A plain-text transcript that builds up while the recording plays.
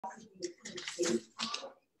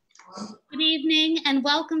Good evening and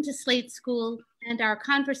welcome to Slate School and our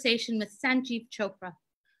conversation with Sanjiv Chopra.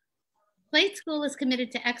 Slate School is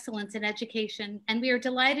committed to excellence in education, and we are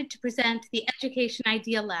delighted to present the Education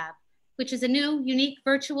Idea Lab, which is a new, unique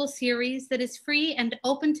virtual series that is free and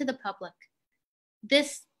open to the public.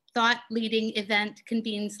 This thought-leading event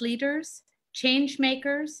convenes leaders, change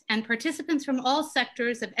makers, and participants from all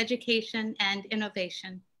sectors of education and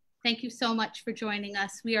innovation. Thank you so much for joining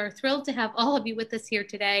us. We are thrilled to have all of you with us here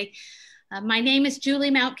today. My name is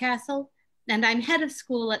Julie Mountcastle, and I'm head of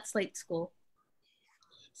school at Slate School.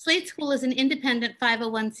 Slate School is an independent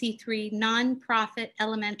 501c3 nonprofit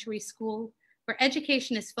elementary school where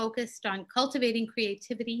education is focused on cultivating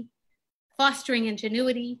creativity, fostering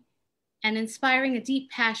ingenuity, and inspiring a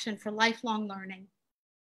deep passion for lifelong learning.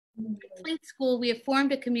 At Slate School, we have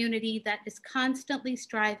formed a community that is constantly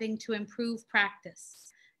striving to improve practice,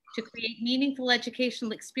 to create meaningful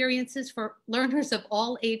educational experiences for learners of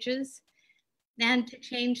all ages, and to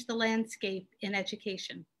change the landscape in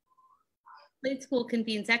education. Slate School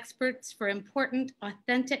convenes experts for important,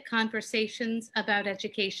 authentic conversations about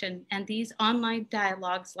education, and these online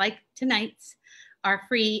dialogues, like tonight's, are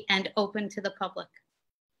free and open to the public.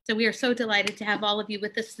 So we are so delighted to have all of you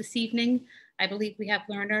with us this evening. I believe we have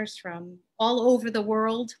learners from all over the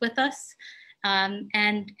world with us,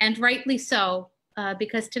 and rightly so,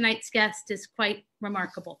 because tonight's guest is quite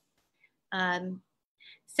remarkable.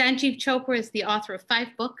 Sanjiv Chopra is the author of 5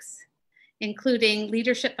 books, including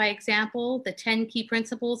Leadership by Example, The 10 Key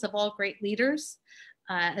Principles of All Great Leaders,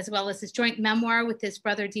 as well as his joint memoir with his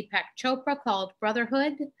brother Deepak Chopra called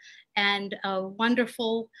Brotherhood, and a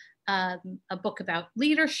wonderful a book about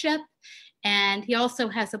leadership. And he also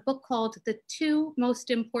has a book called The 2 Most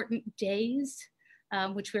Important Days,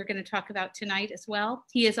 which we're going to talk about tonight as well.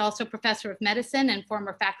 He is also professor of medicine and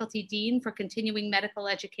former faculty dean for continuing medical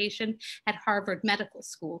education at Harvard Medical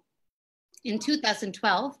School. In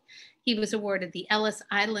 2012, he was awarded the Ellis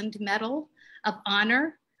Island Medal of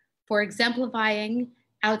Honor for exemplifying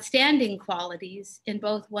outstanding qualities in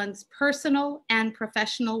both one's personal and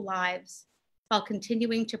professional lives, while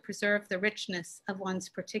continuing to preserve the richness of one's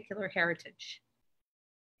particular heritage.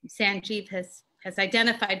 Sanjiv has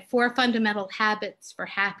identified 4 fundamental habits for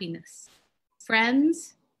happiness: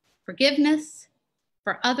 friends, forgiveness,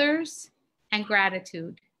 for others, and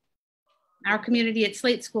gratitude. Our community at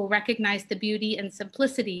Slate School recognized the beauty and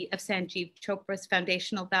simplicity of Sanjiv Chopra's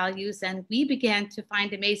foundational values, and we began to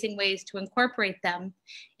find amazing ways to incorporate them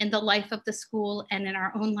in the life of the school and in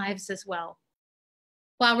our own lives as well.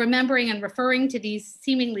 While remembering and referring to these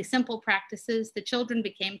seemingly simple practices, the children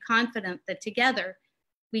became confident that together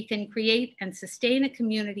we can create and sustain a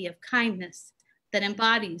community of kindness that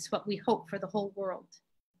embodies what we hope for the whole world.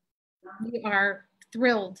 We are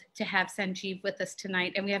thrilled to have Sanjiv with us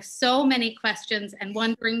tonight, and we have so many questions and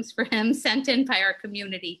wonderings for him sent in by our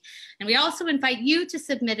community. And we also invite you to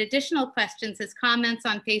submit additional questions as comments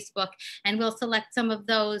on Facebook, and we'll select some of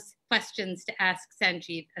those questions to ask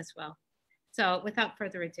Sanjiv as well. So without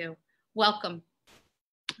further ado, welcome.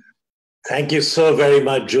 Thank you so very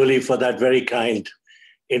much, Julie, for that very kind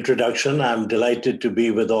introduction. I'm delighted to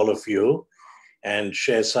be with all of you and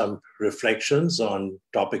share some reflections on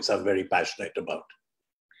topics I'm very passionate about.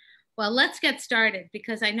 Well, let's get started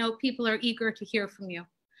because I know people are eager to hear from you.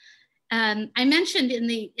 I mentioned in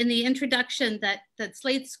the introduction that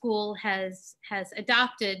Slate School has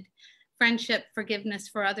adopted friendship, forgiveness,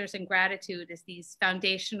 for others, and gratitude as these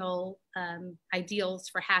foundational ideals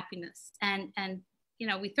for happiness. And you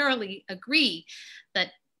know, we thoroughly agree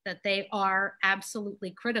that they are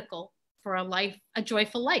absolutely critical for a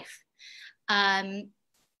joyful life.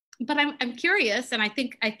 But I'm curious, and I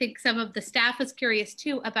think some of the staff is curious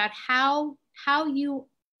too, about how you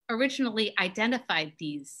originally identified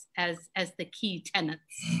these as the key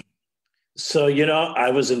tenets. So, you know,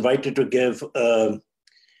 I was invited to give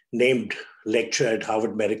named lecture at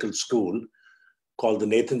Harvard Medical School called the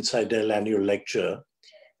Nathan Seidel Annual Lecture.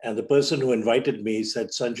 And the person who invited me said,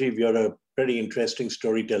 Sanjiv, you're a pretty interesting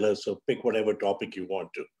storyteller, so pick whatever topic you want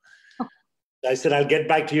to. I said, I'll get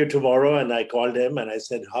back to you tomorrow. And I called him and I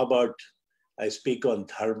said, how about I speak on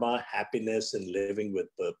dharma, happiness, and living with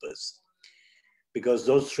purpose? Because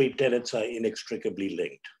those 3 tenets are inextricably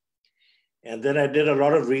linked. And then I did a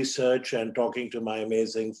lot of research and talking to my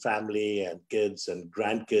amazing family and kids and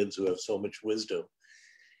grandkids who have so much wisdom,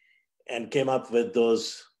 and came up with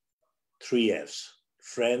those 3 F's: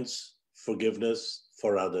 friends, forgiveness,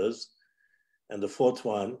 for others. And the 4th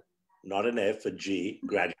one, not an F, a G,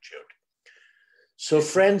 gratitude. So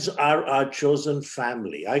friends are our chosen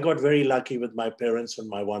family. I got very lucky with my parents and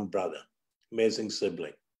my one brother, amazing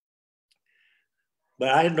sibling. But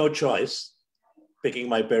I had no choice picking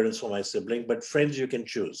my parents for my sibling, but friends you can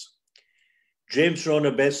choose. James Rohn,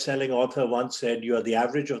 a best-selling author, once said, you are the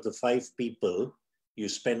average of the 5 people you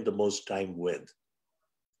spend the most time with.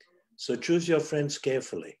 So choose your friends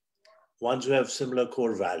carefully, ones who have similar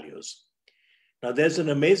core values. Now, there's an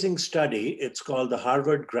amazing study. It's called the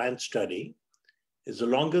Harvard Grant Study. It's the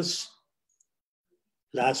longest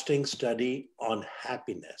lasting study on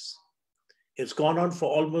happiness. It's gone on for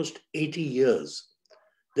almost 80 years.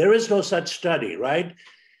 There is no such study, right?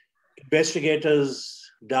 Investigators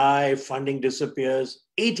die, funding disappears,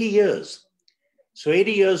 80 years. So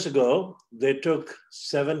 80 years ago, they took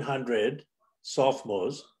 700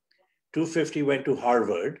 sophomores, 250 went to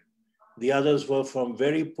Harvard. The others were from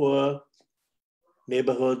very poor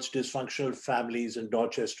neighborhoods, dysfunctional families in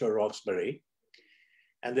Dorchester, Roxbury.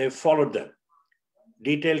 And they followed them.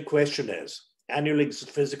 Detailed questionnaires, annual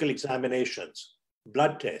physical examinations,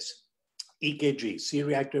 blood tests, EKG,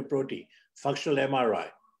 C-reactive protein, functional MRI,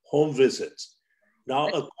 home visits. Now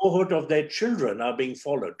a cohort of their children are being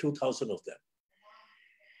followed, 2,000 of them.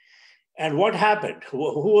 And what happened?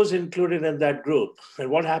 Who was included in that group? And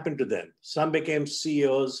what happened to them? Some became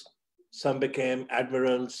CEOs, some became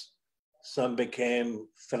admirals, some became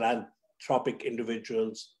philanthropic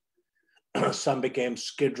individuals, some became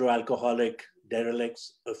skid row alcoholic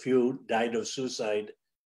derelicts, a few died of suicide.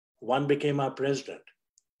 One became our president.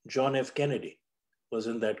 John F. Kennedy was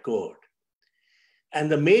in that cohort.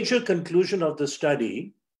 And the major conclusion of the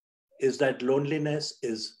study is that loneliness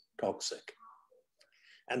is toxic,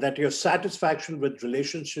 and that your satisfaction with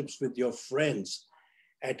relationships with your friends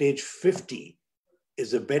at age 50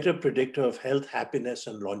 is a better predictor of health, happiness,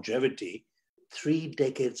 and longevity 3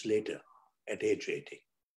 decades later at age 80.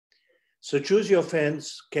 So choose your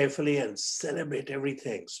friends carefully and celebrate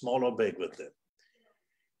everything, small or big, with them.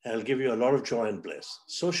 And it'll give you a lot of joy and bliss.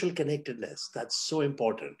 Social connectedness, that's so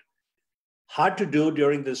important. Hard to do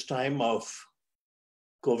during this time of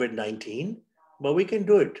COVID-19, but we can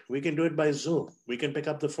do it. We can do it by Zoom. We can pick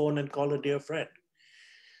up the phone and call a dear friend.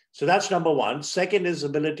 So that's number one. Second is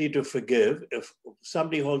ability to forgive. If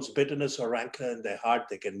somebody holds bitterness or rancor in their heart,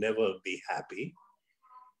 they can never be happy.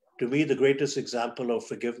 To me, the greatest example of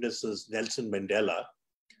forgiveness is Nelson Mandela,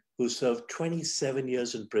 who served 27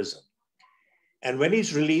 years in prison. And when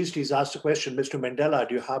he's released, he's asked a question, Mr. Mandela,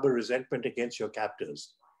 do you harbor resentment against your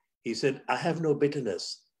captors? He said, I have no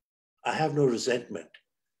bitterness. I have no resentment.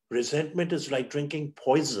 Resentment is like drinking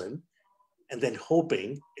poison and then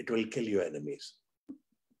hoping it will kill your enemies.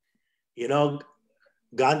 You know,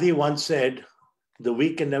 Gandhi once said, the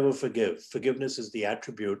weak can never forgive. Forgiveness is the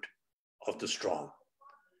attribute of the strong.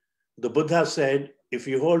 The Buddha said, if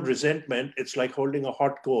you hold resentment, it's like holding a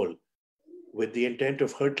hot coal with the intent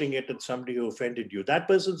of hurtling it at somebody who offended you. That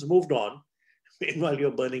person's moved on, meanwhile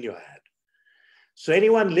you're burning your hand. So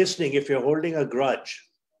anyone listening, if you're holding a grudge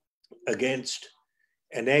against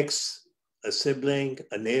an ex, a sibling,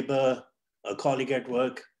 a neighbor, a colleague at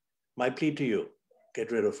work, my plea to you,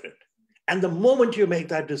 get rid of it. And the moment you make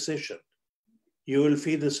that decision, you will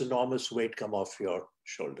feel this enormous weight come off your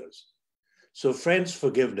shoulders. So friends,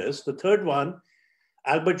 forgiveness. The third one,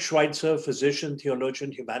 Albert Schweitzer, physician,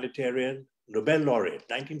 theologian, humanitarian, Nobel laureate,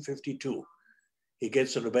 1952. He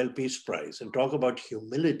gets a Nobel Peace Prize, and talk about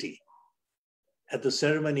humility. At the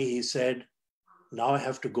ceremony, he said, now I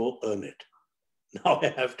have to go earn it. Now I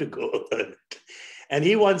have to go earn it. And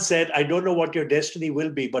he once said, I don't know what your destiny will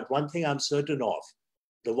be, but one thing I'm certain of,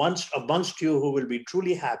 the ones amongst you who will be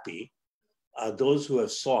truly happy are those who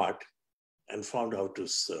have sought and found how to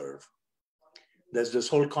serve. There's this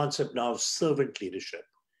whole concept now of servant leadership.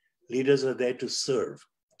 Leaders are there to serve.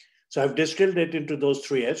 So I've distilled it into those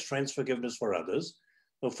 3 F's, friends, forgiveness for others.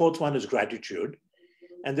 The fourth one is gratitude.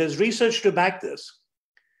 And there's research to back this.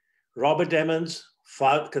 Robert Emmons,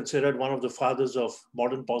 considered one of the fathers of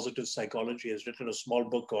modern positive psychology, has written a small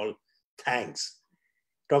book called Thanks.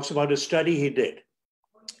 Talks about a study he did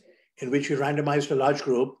in which he randomized a large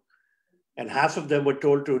group, and half of them were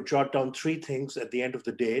told to jot down 3 things at the end of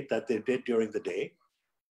the day that they did during the day,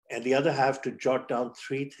 and the other half to jot down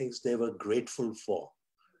 3 things they were grateful for.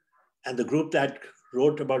 And the group that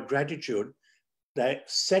wrote about gratitude, the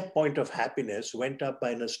set point of happiness went up by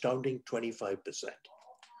an astounding 25%.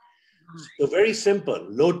 So very simple,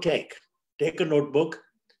 low tech. Take a notebook,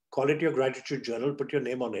 call it your gratitude journal, put your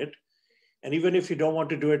name on it. And even if you don't want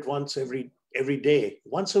to do it once every day,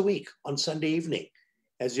 once a week on Sunday evening,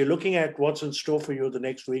 as you're looking at what's in store for you the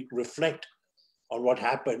next week, reflect on what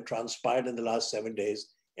happened, transpired in the last 7 days,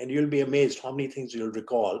 and you'll be amazed how many things you'll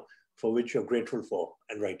recall for which you're grateful for,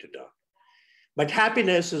 and write it down. But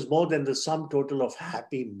happiness is more than the sum total of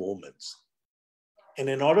happy moments. And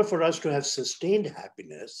in order for us to have sustained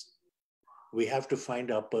happiness, we have to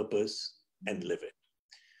find our purpose and live it.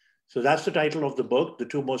 So that's the title of the book, The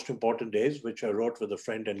Two Most Important Days, which I wrote with a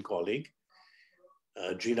friend and colleague,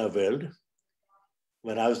 Gina Wild.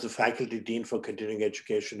 When I was the faculty dean for continuing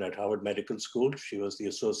education at Harvard Medical School, she was the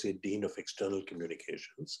associate dean of external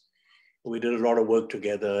communications. We did a lot of work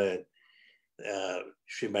together.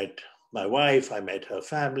 She met my wife, I met her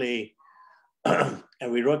family,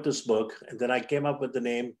 and we wrote this book. And then I came up with the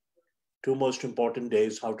name, Two Most Important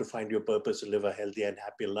Days, How to Find Your Purpose and Live a Healthy and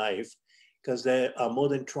Happy Life, because there are more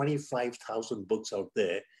than 25,000 books out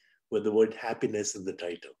there with the word happiness in the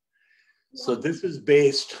title. So this is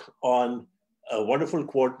based on a wonderful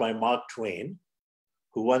quote by Mark Twain,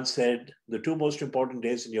 who once said, the two most important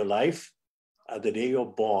days in your life are the day you're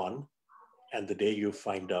born and the day you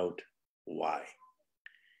find out why.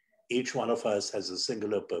 Each one of us has a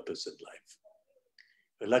singular purpose in life.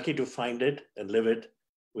 We're lucky to find it and live it.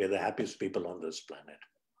 We're the happiest people on this planet.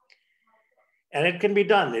 And it can be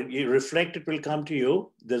done. If you reflect, it will come to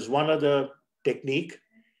you. There's one other technique,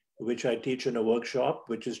 which I teach in a workshop,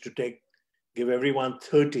 which is to give everyone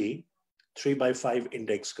 30 3x5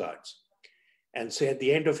 index cards and say at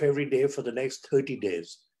the end of every day for the next 30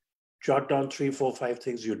 days, jot down 3, 4, 5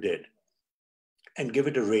 things you did and give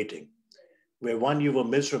it a rating. Where 1, you were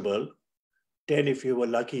miserable, 10, if you were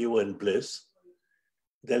lucky, you were in bliss.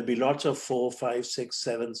 There'll be lots of 4, 5, 6,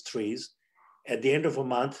 7s, 3s. At the end of a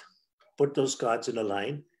month, put those cards in a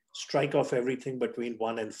line, strike off everything between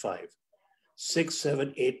 1 and 5. 6,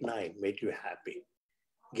 7, 8, 9 made you happy,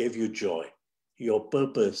 gave you joy. Your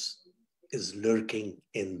purpose is lurking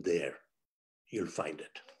in there. You'll find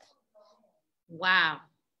it. Wow,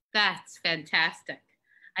 that's fantastic.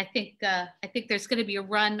 I think there's going to be a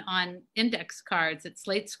run on index cards at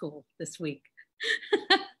Slate School this week,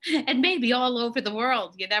 and maybe all over the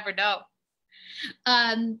world. You never know.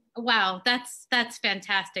 Wow, that's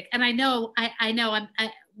fantastic. And I know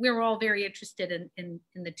we're all very interested in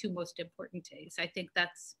the two most important days. I think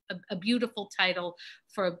that's a beautiful title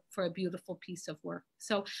for a beautiful piece of work.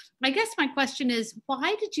 So I guess my question is,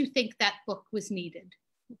 why did you think that book was needed?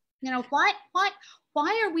 You know, why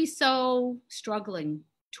are we so struggling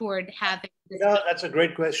toward having this? That's a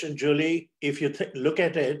great question, Julie. If you look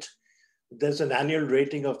at it, there's an annual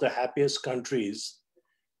rating of the happiest countries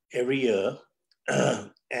every year.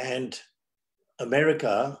 And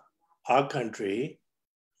America, our country,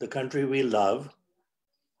 the country we love,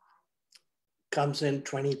 comes in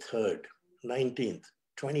 23rd, 19th,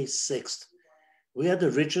 26th. We are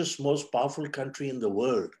the richest, most powerful country in the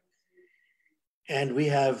world. And we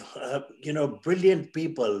have, brilliant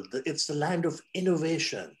people. It's the land of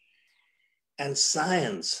innovation and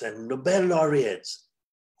science and Nobel laureates.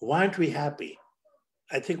 Why aren't we happy?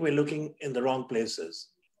 I think we're looking in the wrong places.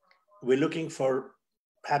 We're looking for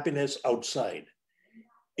happiness outside.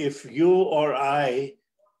 If you or I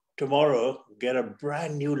tomorrow get a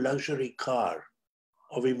brand new luxury car,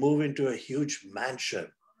 or we move into a huge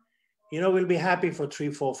mansion, we'll be happy for 3,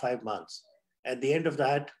 4, 5 months. At the end of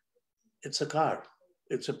that, it's a car.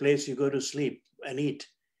 It's a place you go to sleep and eat,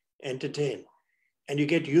 entertain, and you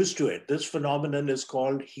get used to it. This phenomenon is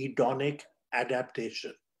called hedonic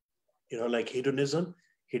adaptation. Like hedonism,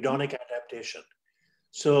 hedonic adaptation.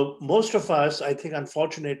 So most of us, I think,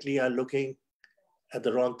 unfortunately, are looking at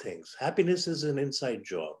the wrong things. Happiness is an inside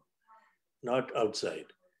job, not outside.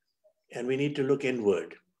 And we need to look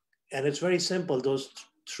inward. And it's very simple. Those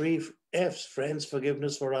 3 F's: friends,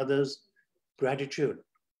 forgiveness for others, gratitude.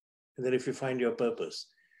 And then if you find your purpose.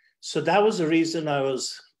 So that was the reason I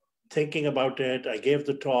was thinking about it. I gave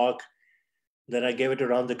the talk. Then I gave it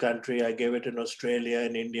around the country. I gave it in Australia,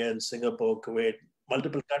 in India, in Singapore, Kuwait,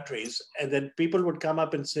 multiple countries. And then people would come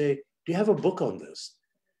up and say, do you have a book on this?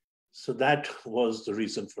 So that was the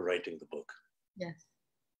reason for writing the book. Yes.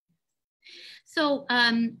 So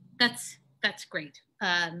that's great.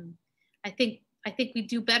 I think we'd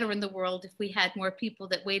do better in the world if we had more people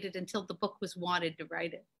that waited until the book was wanted to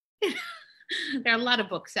write it. There are a lot of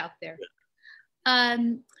books out there. I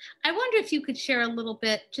wonder if you could share a little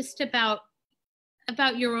bit just about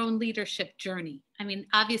your own leadership journey. I mean,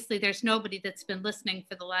 obviously there's nobody that's been listening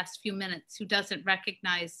for the last few minutes who doesn't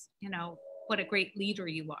recognize, what a great leader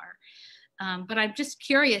you are. But I'm just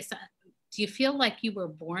curious, do you feel like you were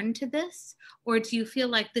born to this, or do you feel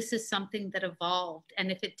like this is something that evolved? And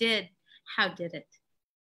if it did, how did it?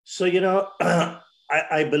 So,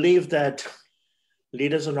 I believe that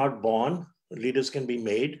leaders are not born, leaders can be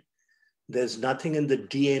made. There's nothing in the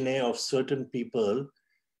DNA of certain people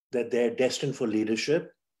that they're destined for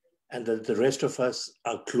leadership, and that the rest of us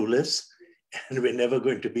are clueless and we're never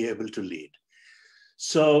going to be able to lead.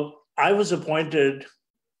 So I was appointed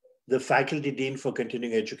the faculty dean for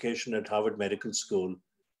continuing education at Harvard Medical School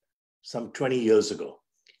some 20 years ago.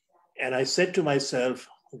 And I said to myself,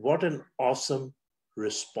 what an awesome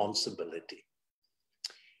responsibility.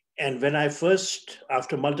 And when I first,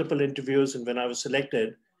 after multiple interviews and when I was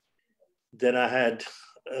selected, then I had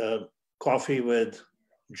coffee with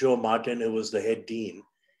Joe Martin, who was the head dean.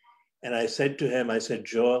 And I said to him, I said,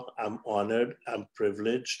 Joe, I'm honored, I'm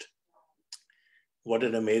privileged. What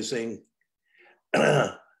an amazing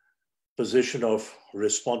position of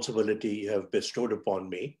responsibility you have bestowed upon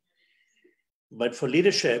me. But for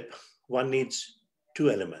leadership, one needs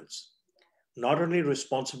two elements, not only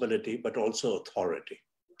responsibility, but also authority.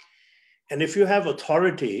 And if you have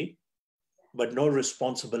authority, but no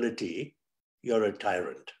responsibility, you're a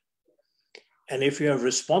tyrant. And if you have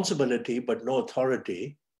responsibility, but no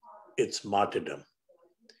authority, it's martyrdom.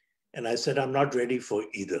 And I said, I'm not ready for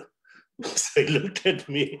either. So he looked at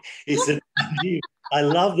me, he said, I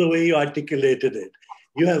love the way you articulated it.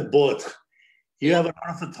 You have both. You have a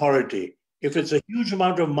lot of authority. If it's a huge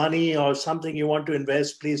amount of money or something you want to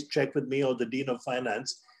invest, please check with me or the Dean of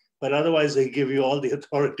Finance. But otherwise, they give you all the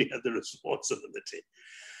authority and the responsibility.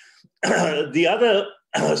 The other,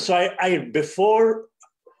 so I before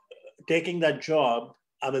taking that job,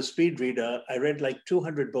 I'm a speed reader. I read like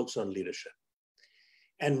 200 books on leadership.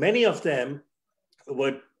 And many of them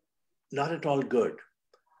were not at all good.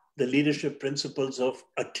 The leadership principles of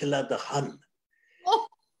Attila the Hun,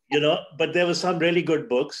 but there were some really good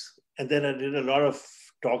books. And then I did a lot of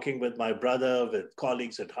talking with my brother, with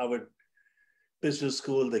colleagues at Harvard Business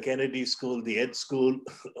School, the Kennedy School, the Ed School,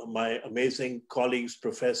 my amazing colleagues,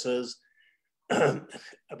 professors,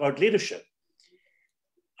 about leadership.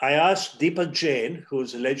 I asked Deepak Jain,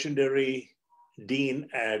 who's a legendary dean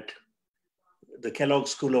at the Kellogg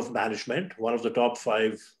School of Management, one of the top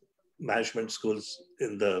 5 management schools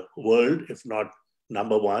in the world, if not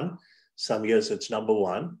number 1. Some years it's number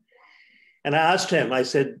 1. And I asked him, I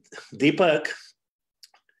said, Deepak,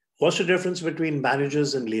 what's the difference between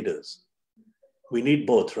managers and leaders? We need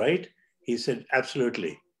both, right? He said,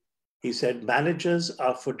 absolutely. He said, managers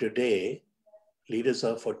are for today, leaders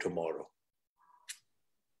are for tomorrow.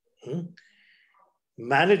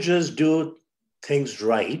 Managers do things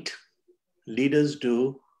right, leaders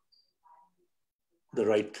do the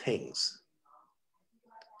right things.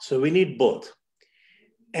 So we need both.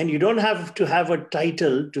 And you don't have to have a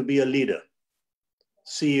title to be a leader.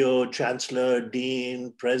 CEO, chancellor,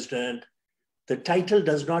 dean, president. The title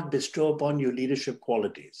does not bestow upon you leadership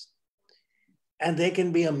qualities. And they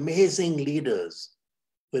can be amazing leaders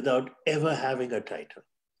without ever having a title.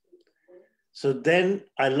 So then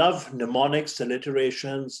I love mnemonics,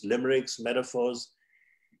 alliterations, limericks, metaphors.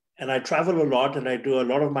 And I travel a lot and I do a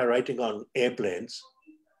lot of my writing on airplanes.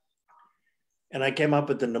 And I came up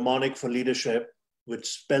with the mnemonic for leadership, which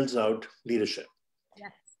spells out leadership.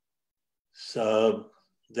 Yes. So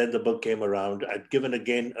then the book came around. I'd given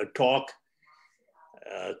again a talk,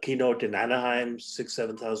 keynote in Anaheim,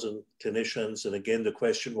 7,000 clinicians. And again, the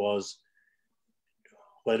question was,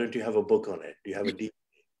 why don't you have a book on it? Do you have a DVD?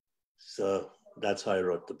 So that's how I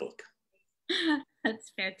wrote the book.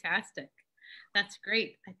 That's fantastic. That's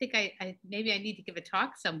great. I think I maybe I need to give a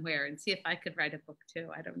talk somewhere and see if I could write a book too.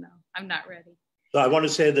 I don't know. I'm not ready. So I want to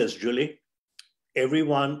say this, Julie.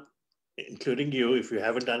 Everyone, including you, if you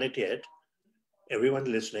haven't done it yet, everyone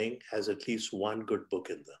listening has at least one good book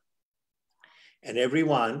in them. And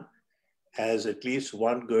everyone has at least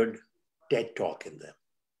one good TED Talk in them.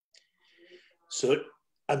 So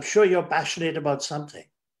I'm sure you're passionate about something.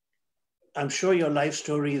 I'm sure your life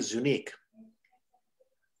story is unique.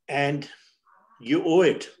 And you owe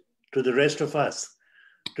it to the rest of us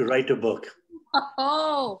to write a book.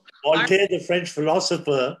 Oh, Voltaire, the French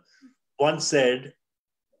philosopher, once said,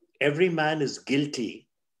 every man is guilty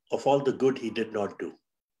of all the good he did not do.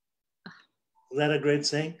 Isn't that a great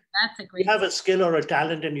saying? That's a great You have a skill or a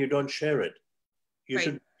talent and you don't share it. You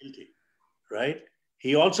should be guilty, right?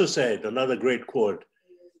 He also said, another great quote,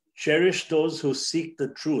 cherish those who seek the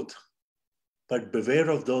truth, but beware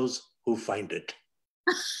of those who find it.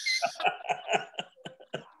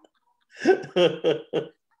 That's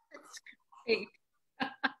great.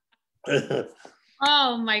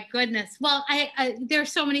 Oh my goodness. Well, there are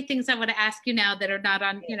so many things I want to ask you now that are not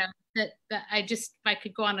on, that I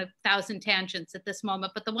could go on 1,000 tangents at this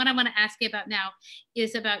moment. But the one I want to ask you about now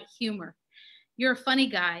is about humor. You're a funny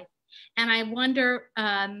guy. And I wonder,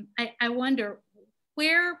 I wonder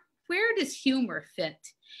where does humor fit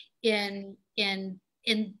in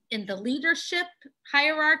the leadership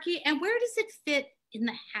hierarchy, and where does it fit in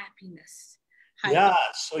the happiness hierarchy? Yeah,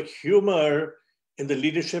 so humor in the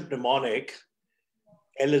leadership mnemonic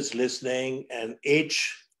L is listening, and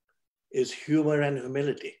H is humor and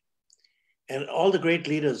humility. And all the great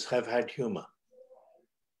leaders have had humor.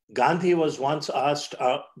 Gandhi was once asked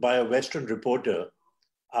by a Western reporter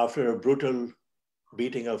after a brutal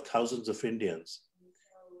beating of thousands of Indians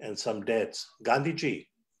and some deaths, Gandhiji,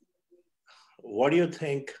 what do you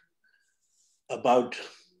think about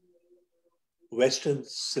Western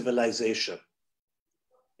civilization?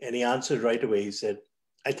 And he answered right away. He said,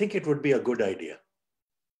 I think it would be a good idea.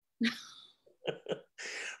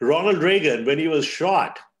 Ronald Reagan, when he was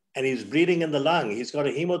shot and he's bleeding in the lung, he's got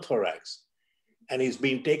a hemothorax, and he's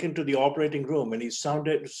been taken to the operating room, and he's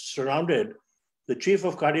surrounded. The chief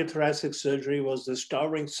of cardiothoracic surgery was this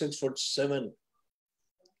towering 6'7"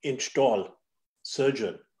 tall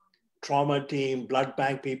surgeon, trauma team, blood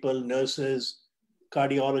bank people, nurses,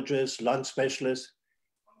 cardiologists, lung specialists.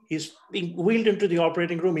 He's being wheeled into the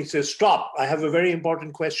operating room. He says, stop, I have a very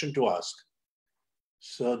important question to ask.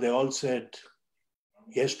 So they all said,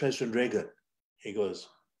 yes, President Reagan. He goes,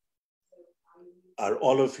 are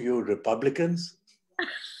all of you Republicans?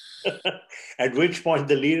 At which point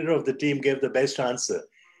the leader of the team gave the best answer.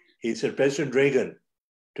 He said, President Reagan,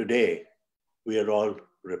 today we are all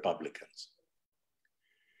Republicans.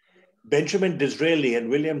 Benjamin Disraeli and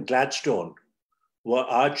William Gladstone were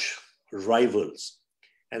arch rivals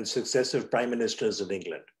and successive prime ministers in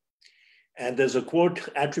England. And there's a quote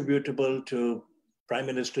attributable to Prime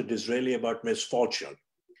Minister Disraeli about misfortune.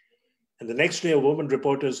 And the next day, a woman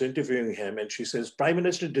reporter is interviewing him, and she says, Prime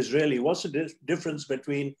Minister Disraeli, what's the difference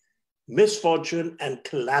between misfortune and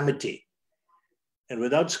calamity? And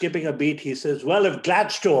without skipping a beat, he says, well, if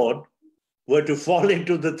Gladstone were to fall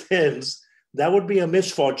into the Thames, that would be a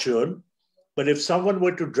misfortune. But if someone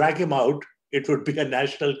were to drag him out, it would be a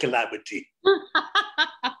national calamity.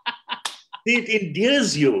 It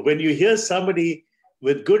endears you when you hear somebody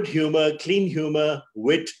with good humor, clean humor,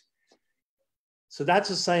 wit. So that's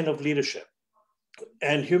a sign of leadership.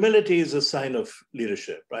 And humility is a sign of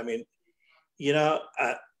leadership. I mean, you know,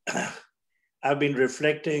 I've been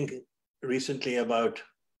reflecting recently about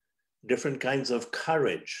different kinds of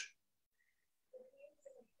courage.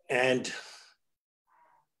 And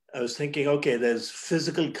I was thinking, okay, there's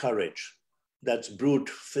physical courage. That's brute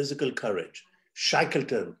physical courage.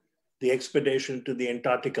 Shackleton, the expedition to the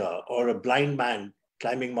Antarctica, or a blind man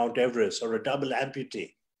climbing Mount Everest, or a double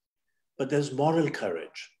amputee. But there's moral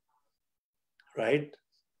courage, right?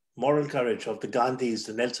 Moral courage of the Gandhis,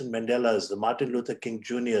 the Nelson Mandelas, the Martin Luther King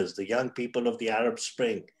Jr.'s, the young people of the Arab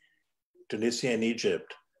Spring, Tunisia and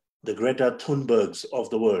Egypt, the Greta Thunbergs of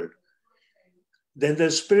the world. Then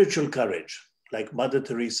there's spiritual courage, like Mother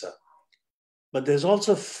Teresa. But there's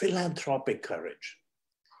also philanthropic courage.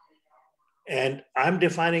 And I'm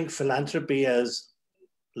defining philanthropy as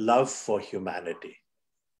love for humanity.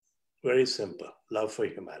 Very simple, love for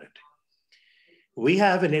humanity. We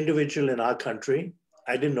have an individual in our country.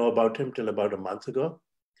 I didn't know about him till about a month ago.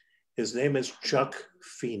 His name is Chuck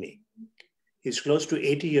Feeney. He's close to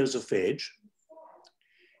 80 years of age.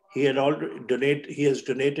 He has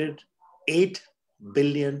donated $8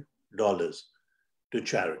 billion to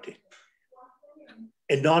charity.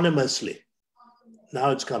 Anonymously. Now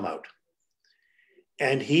it's come out.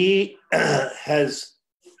 And he has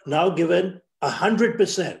now given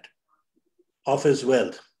 100% of his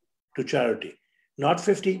wealth to charity. Not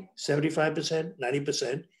 50, 75%,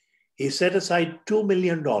 90%. He set aside $2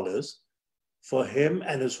 million for him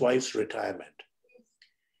and his wife's retirement.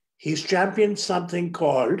 He's championed something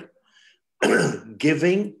called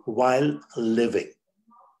giving while living,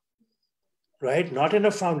 right? Not in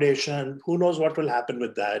a foundation. Who knows what will happen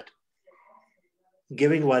with that?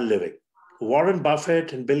 Giving while living. Warren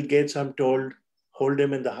Buffett and Bill Gates, I'm told, hold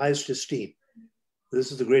him in the highest esteem.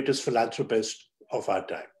 This is the greatest philanthropist of our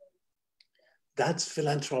time. That's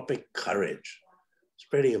philanthropic courage. It's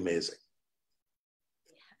pretty amazing.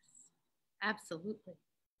 Yes, absolutely.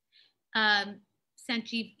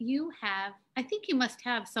 Sanjiv, I think you must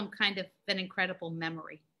have some kind of an incredible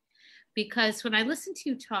memory, because when I listen to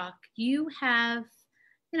you talk, you have,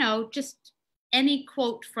 just any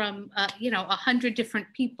quote from, 100 different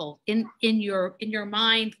people in your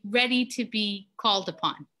mind, ready to be called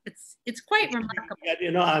upon. It's quite remarkable.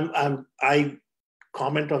 Yeah, I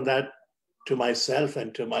comment on that to myself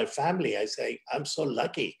and to my family. I say, I'm so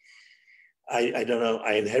lucky. I don't know,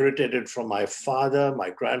 I inherited it from my father, my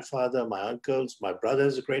grandfather, my uncles, my brother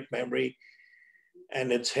has a great memory.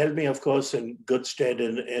 And it's held me, of course, in good stead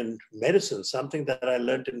in medicine, something that I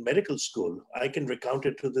learned in medical school. I can recount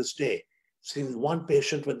it to this day. Seen one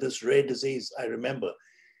patient with this rare disease, I remember.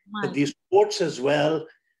 Wow. But these quotes as well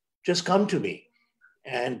just come to me.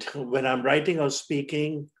 And when I'm writing or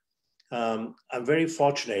speaking, I'm very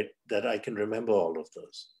fortunate that I can remember all of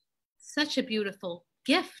those. Such a beautiful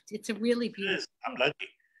gift. It's a really beautiful. Yes, I'm lucky.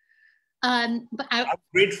 But I'm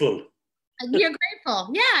grateful. You're grateful,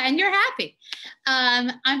 yeah, and you're happy.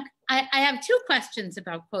 I have two questions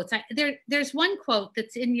about quotes. There's one quote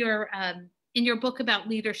that's in your book about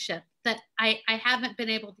leadership that I haven't been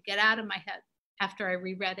able to get out of my head after I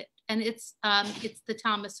reread it, and it's the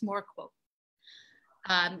Thomas More quote,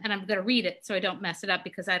 and I'm going to read it so I don't mess it up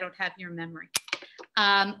because I don't have your memory.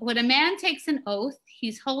 When a man takes an oath,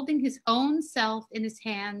 he's holding his own self in his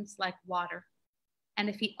hands like water, and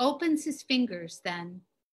if he opens his fingers, then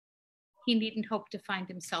he needn't hope to find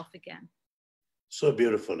himself again. So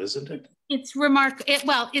beautiful, isn't it? It's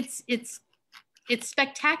remarkable. It's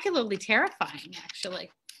spectacularly terrifying,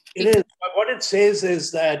 actually. It is. But what it says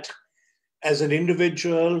is that as an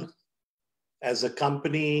individual, as a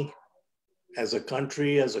company, as a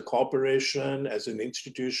country, as a corporation, as an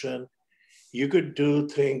institution, you could do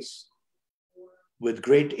things with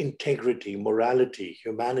great integrity, morality,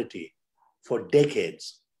 humanity for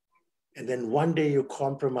decades. And then one day you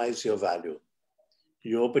compromise your value.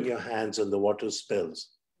 You open your hands and the water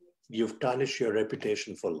spills. You've tarnished your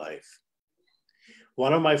reputation for life.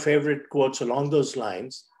 One of my favorite quotes along those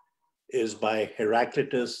lines is by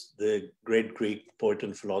Heraclitus, the great Greek poet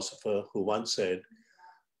and philosopher, who once said,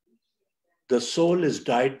 "The soul is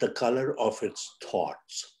dyed the color of its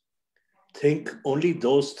thoughts. Think only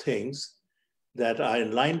those things that are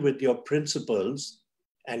in line with your principles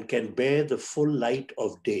and can bear the full light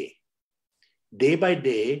of day. Day by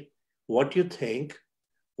day, what you think,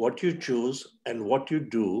 what you choose, and what you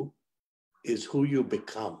do is who you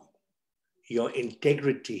become. Your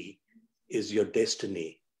integrity is your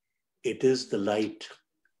destiny. It is the light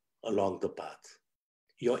along the path.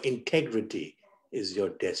 Your integrity is your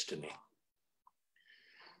destiny."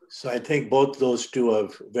 So I think both those two are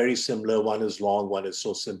very similar. One is long, one is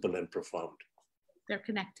so simple and profound. They're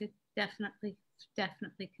connected, definitely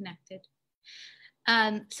connected.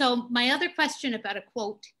 So my other question about a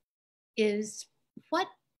quote is, what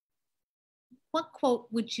quote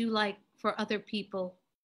would you like for other people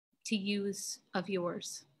to use of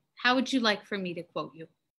yours? How would you like for me to quote you?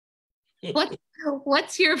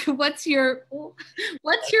 What's your favorite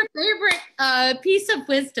piece of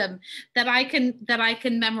wisdom that I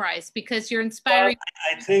can memorize, because you're inspiring?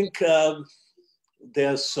 Well, I think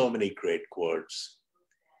there are so many great quotes.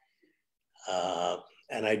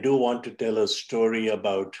 And I do want to tell a story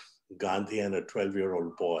about Gandhi and a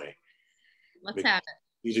 12-year-old boy. Let's have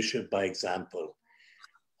it. Leadership by example.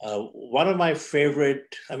 One of my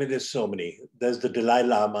favorite, there's so many. There's the Dalai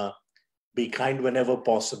Lama, be kind whenever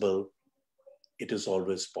possible. It is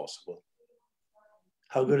always possible.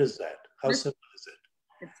 How good is that? How simple is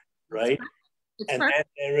it? Right? And then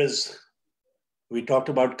there is, we talked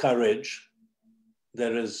about courage.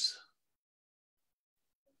 There is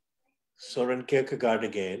Soren Kierkegaard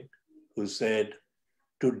again, who said,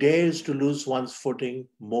 "To dare is to lose one's footing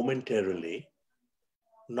momentarily.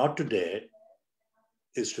 Not to dare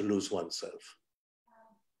is to lose oneself."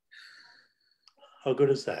 How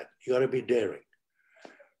good is that? You got to be daring,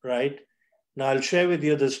 right? Now, I'll share with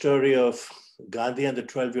you the story of Gandhi and the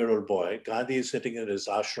 12-year-old boy. Gandhi is sitting in his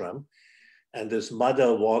ashram, and this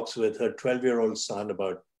mother walks with her 12-year-old son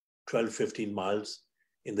about 12, 15 miles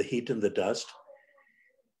in the heat and the dust.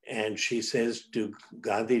 And she says to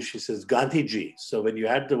Gandhi, she says, "Gandhiji." So when you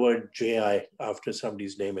add the word J-I after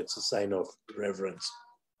somebody's name, it's a sign of reverence.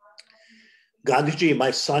 "Gandhiji,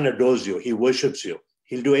 my son adores you. He worships you.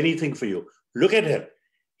 He'll do anything for you. Look at him.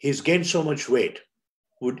 He's gained so much weight.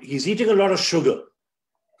 He's eating a lot of sugar.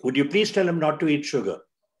 Would you please tell him not to eat sugar?"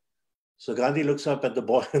 So Gandhi looks up at the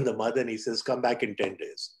boy and the mother and he says, "Come back in 10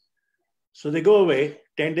 days. So they go away.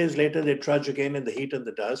 10 days later, they trudge again in the heat and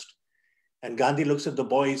the dust. And Gandhi looks at the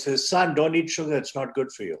boy, he says, "Son, don't eat sugar, it's not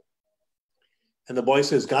good for you." And the boy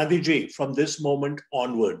says, "Gandhiji, from this moment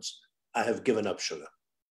onwards, I have given up sugar."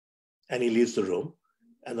 And he leaves the room.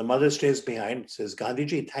 And the mother stays behind and says,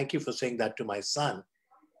 "Gandhiji, thank you for saying that to my son.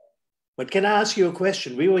 But can I ask you a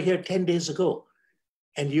question? We were here 10 days ago,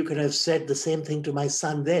 and you could have said the same thing to my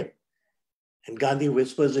son then." And Gandhi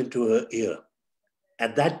whispers into her ear,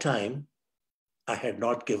 "At that time, I had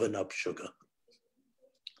not given up sugar."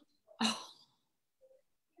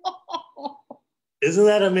 Isn't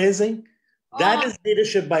that amazing? That is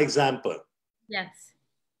leadership by example. Yes.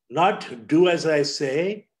 Not do as I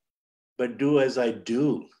say, but do as I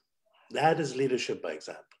do. That is leadership by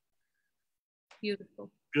example.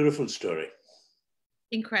 Beautiful. Beautiful story.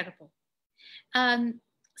 Incredible.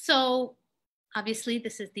 So obviously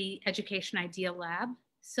this is the Education Idea Lab.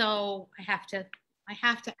 So I have to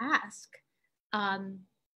ask,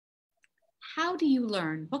 how do you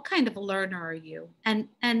learn? What kind of a learner are you? And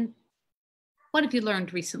what have you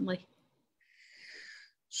learned recently?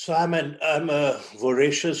 So I'm a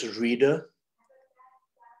voracious reader,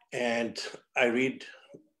 and I read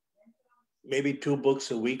maybe 2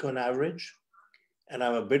 books a week on average. And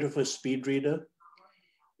I'm a bit of a speed reader.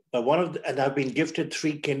 But and I've been gifted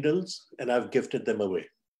 3 Kindles, and I've gifted them away.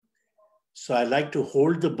 So I like to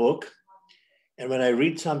hold the book, and when I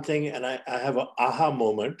read something and I have an aha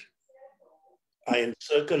moment, I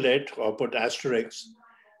encircle it or put asterisks.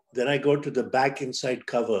 Then I go to the back inside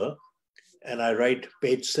cover and I write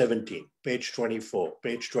page 17, page 24,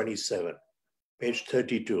 page 27, page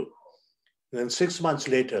 32. And then 6 months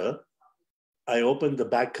later, I open the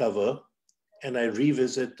back cover and I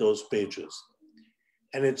revisit those pages.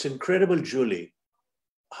 And it's incredible, Julie,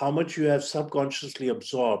 how much you have subconsciously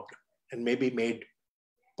absorbed and maybe made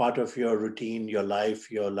part of your routine, your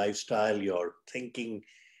life, your lifestyle, your thinking,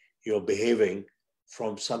 your behaving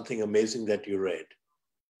from something amazing that you read.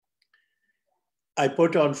 I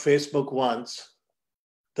put on Facebook once,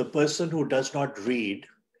 the person who does not read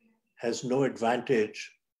has no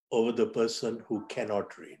advantage over the person who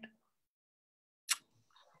cannot read.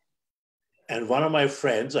 And one of my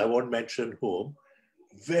friends, I won't mention whom,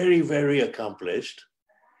 very, very accomplished,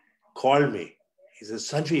 called me. He says,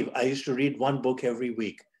 Sanjiv, I used to read 1 book every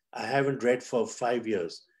week. I haven't read for 5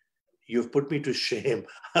 years. You've put me to shame.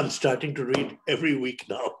 I'm starting to read every week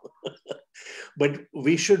now. But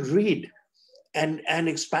we should read and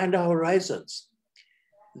expand our horizons.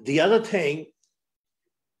 The other thing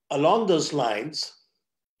along those lines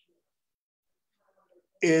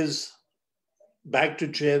is back to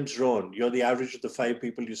James Rohn. You're the average of the 5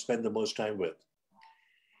 people you spend the most time with.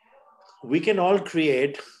 We can all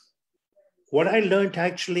create. What I learned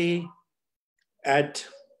actually at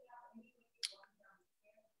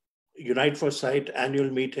Unite for Sight annual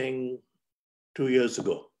meeting 2 years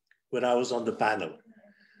ago, when I was on the panel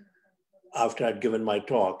after I'd given my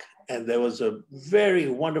talk, and there was a very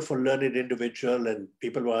wonderful learned individual and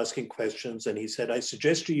people were asking questions, and he said, I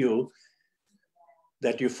suggest to you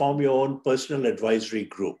that you form your own personal advisory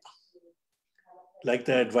group, like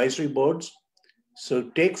the advisory boards. So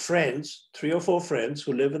take friends, 3 or 4 friends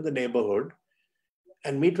who live in the neighborhood,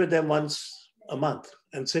 and meet with them once a month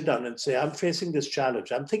and sit down and say, I'm facing this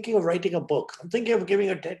challenge. I'm thinking of writing a book. I'm thinking of giving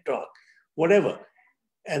a TED talk, whatever.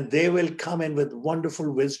 And they will come in with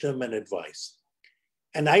wonderful wisdom and advice.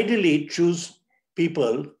 And ideally choose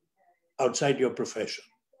people outside your profession.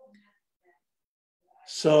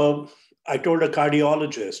 So I told a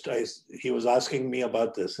cardiologist, he was asking me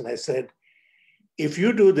about this, and I said, if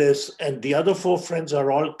you do this and the other 4 friends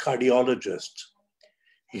are all cardiologists,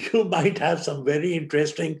 you might have some very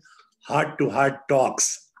interesting heart-to-heart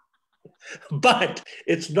talks. But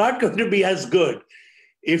it's not going to be as good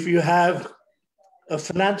if you have a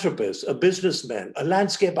philanthropist, a businessman, a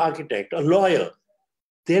landscape architect, a lawyer.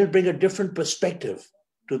 They'll bring a different perspective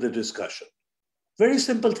to the discussion. Very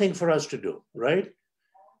simple thing for us to do, right?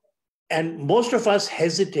 And most of us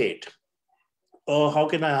hesitate. Oh, how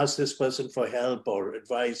can I ask this person for help or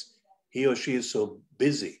advice? He or she is so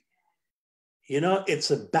busy. You know,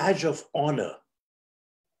 it's a badge of honor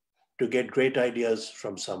to get great ideas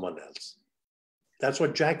from someone else. That's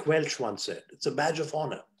what Jack Welch once said. It's a badge of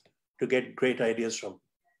honor to get great ideas from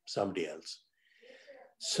somebody else.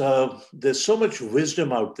 So there's so much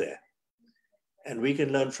wisdom out there, and we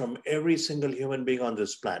can learn from every single human being on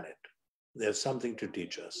this planet. There's something to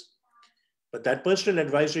teach us. But that personal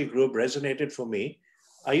advisory group resonated for me.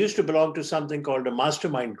 I used to belong to something called a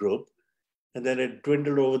mastermind group, and then it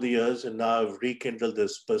dwindled over the years, and now I've rekindled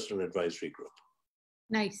this personal advisory group.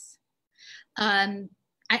 Nice. I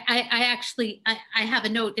have a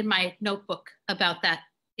note in my notebook about that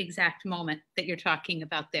exact moment that you're talking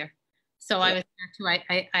about there. So yeah. I was there too.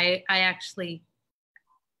 I actually,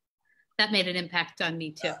 that made an impact on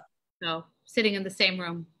me too. Yeah. So sitting in the same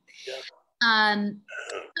room. Yeah.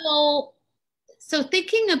 So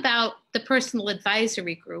thinking about the personal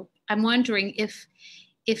advisory group, I'm wondering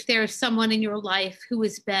if there's someone in your life who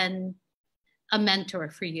has been a mentor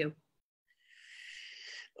for you.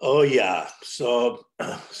 Oh yeah, so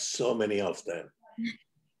many of them.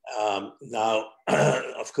 Now,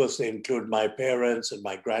 of course, they include my parents and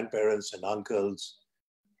my grandparents and uncles,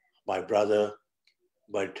 my brother.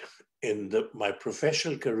 But in my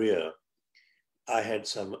professional career, I had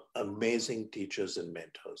some amazing teachers and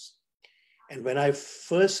mentors. And when I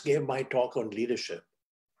first gave my talk on leadership,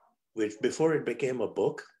 which before it became a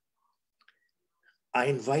book, I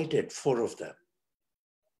invited 4 of them.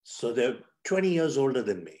 So they're 20 years older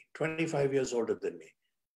than me, 25 years older than me,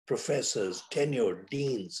 professors, tenured,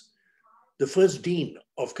 deans. the first dean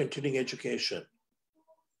of continuing education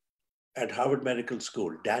at Harvard Medical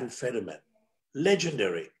School, Dan Federman,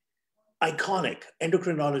 legendary, iconic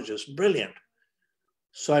endocrinologist, brilliant.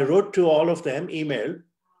 So I wrote to all of them, email,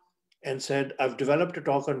 and said, I've developed a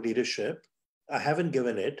talk on leadership. I haven't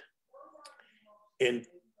given it. In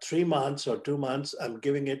 3 months or 2 months, I'm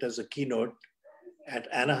giving it as a keynote at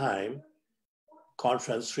Anaheim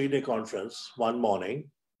conference, 3-day conference, one morning.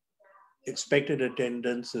 Expected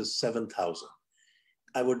attendance is 7,000.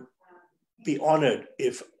 I would be honored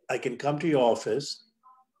if I can come to your office,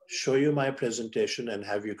 show you my presentation, and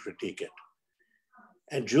have you critique it.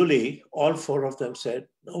 And Julie, all 4 of them said,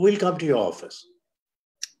 no, we'll come to your office.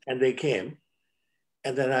 And they came.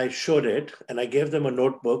 And then I showed it, and I gave them a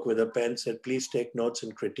notebook with a pen, said, please take notes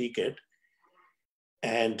and critique it.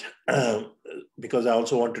 And because I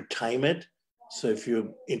also want to time it. So if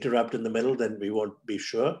you interrupt in the middle, then we won't be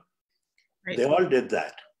sure. Right. They all did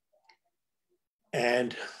that.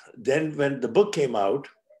 And then when the book came out,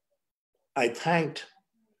 I thanked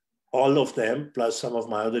all of them, plus some of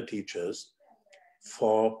my other teachers,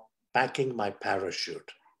 for packing my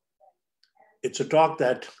parachute. It's a talk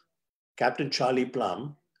that Captain Charlie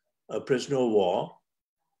Plum, a prisoner of war,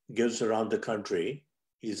 gives around the country.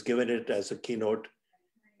 He's given it as a keynote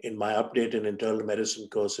in my update in internal medicine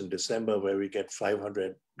course in December, where we get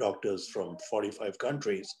 500 doctors from 45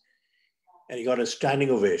 countries. And he got a standing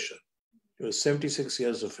ovation. He was 76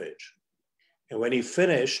 years of age. And when he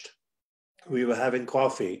finished, we were having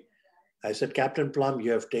coffee. I said, Captain Plum,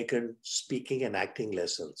 you have taken speaking and acting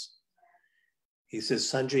lessons. He says,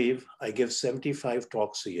 Sanjiv, I give 75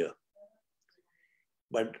 talks a year.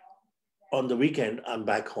 But on the weekend, I'm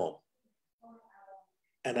back home.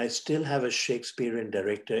 And I still have a Shakespearean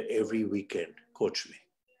director every weekend coach me.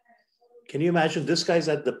 Can you imagine? This guy's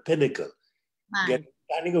at the pinnacle, getting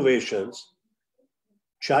standing ovations,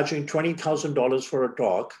 charging $20,000 for a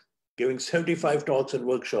talk, giving 75 talks and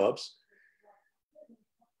workshops,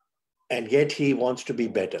 and yet he wants to be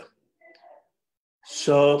better.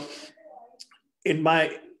 So in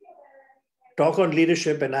my talk on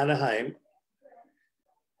leadership in Anaheim,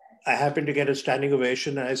 I happened to get a standing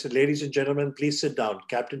ovation, and I said, ladies and gentlemen, please sit down.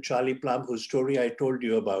 Captain Charlie Plum, whose story I told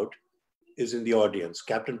you about, is in the audience.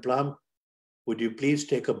 Captain Plum, would you please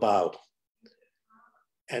take a bow?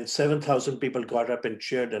 And 7,000 people got up and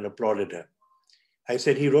cheered and applauded him. I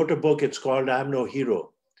said, he wrote a book, it's called I'm No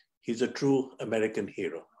Hero. He's a true American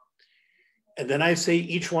hero. And then I say,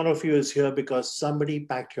 each one of you is here because somebody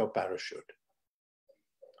packed your parachute.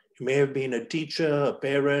 You may have been a teacher, a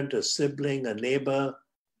parent, a sibling, a neighbor,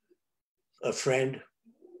 a friend.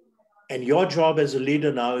 And your job as a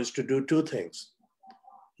leader now is to do 2 things.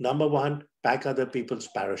 Number 1, pack other people's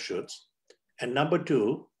parachutes. And number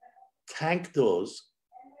 2, thank those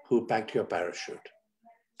who packed your parachute.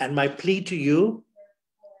 And my plea to you,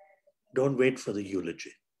 don't wait for the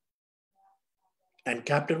eulogy. And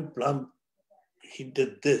Captain Plum, he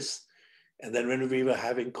did this. And then when we were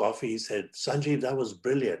having coffee, he said, Sanjiv, that was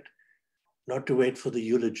brilliant. Not to wait for the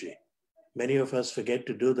eulogy. Many of us forget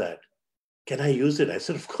to do that. Can I use it? I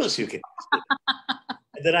said, of course you can use it.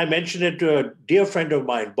 And then I mentioned it to a dear friend of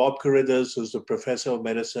mine, Bob Carruthers, who's the professor of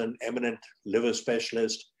medicine, eminent liver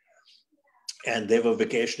specialist. And they were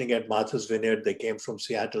vacationing at Martha's Vineyard. They came from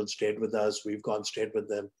Seattle, stayed with us. We've gone, stayed with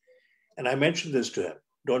them. And I mentioned this to him.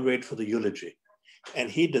 Don't wait for the eulogy. And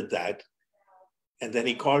he did that. And then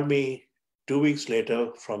he called me 2 weeks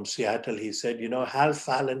later from Seattle. He said, you know, Hal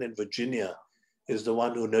Fallon in Virginia is the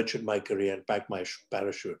one who nurtured my career and packed my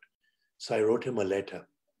parachute. So I wrote him a letter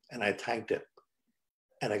and I thanked him.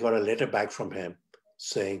 And I got a letter back from him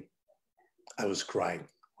saying, I was crying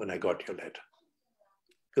when I got your letter.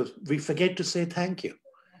 Because we forget to say thank you,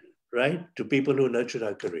 right? To people who nurtured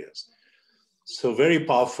our careers. So very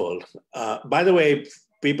powerful. By the way,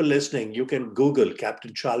 people listening, you can Google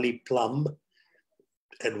Captain Charlie Plum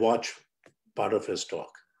and watch part of his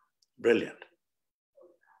talk. Brilliant.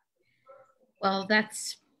 Well,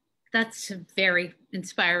 that's a very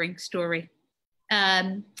inspiring story.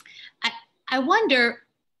 I wonder,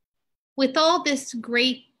 with all these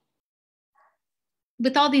great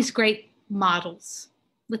models,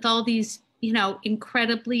 with all these,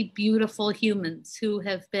 incredibly beautiful humans who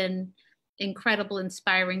have been incredible,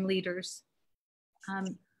 inspiring leaders,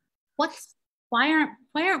 why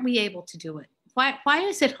aren't we able to do it? Why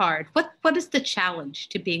is it hard? What is the challenge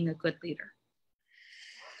to being a good leader?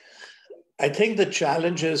 I think the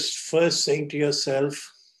challenge is first saying to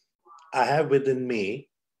yourself, I have within me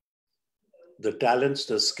the talents,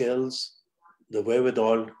 the skills, the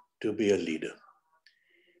wherewithal to be a leader.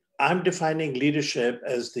 I'm defining leadership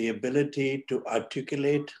as the ability to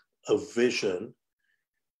articulate a vision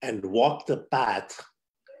and walk the path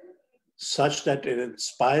such that it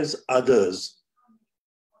inspires others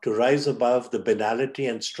to rise above the banality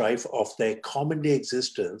and strife of their common day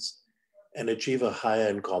existence and achieve a higher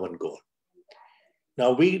and common goal.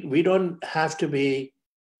 Now, we don't have to be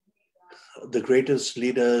the greatest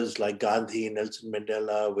leaders like Gandhi, Nelson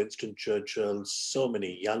Mandela, Winston Churchill, so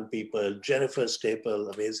many young people, Jennifer Staple,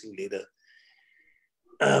 amazing leader,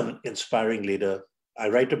 inspiring leader. I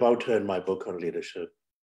write about her in my book on leadership.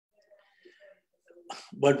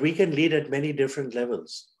 But we can lead at many different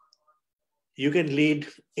levels. You can lead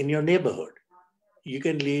in your neighborhood. You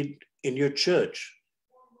can lead in your church,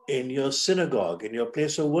 in your synagogue, in your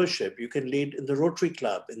place of worship. You can lead in the Rotary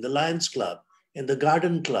Club, in the Lions Club, in the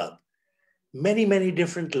Garden Club. Many, many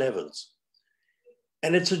different levels.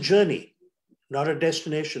 And it's a journey, not a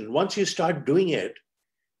destination. Once you start doing it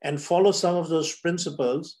and follow some of those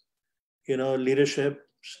principles, leadership,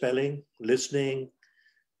 spelling, listening,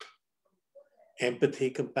 empathy,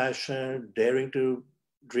 compassion, daring to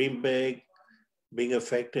dream big, being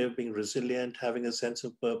effective, being resilient, having a sense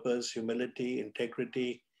of purpose, humility,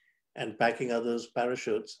 integrity, and packing others'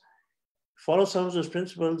 parachutes. Follow some of those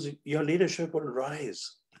principles, your leadership will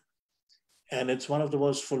rise. And it's one of the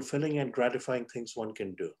most fulfilling and gratifying things one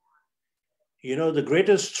can do. The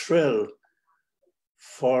greatest thrill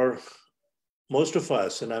for most of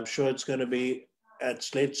us, and I'm sure it's going to be at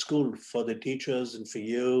Slate School for the teachers and for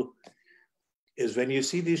you, is when you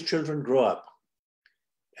see these children grow up.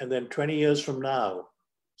 And then 20 years from now,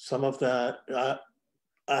 some of them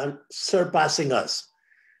are surpassing us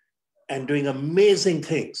and doing amazing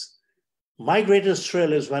things. My greatest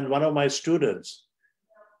thrill is when one of my students,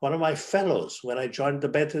 one of my fellows, when I joined the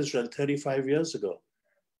Beth Israel 35 years ago,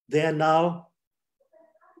 they are now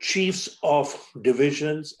chiefs of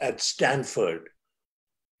divisions at Stanford.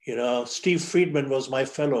 Steve Friedman was my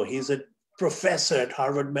fellow. He's a professor at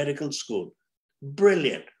Harvard Medical School.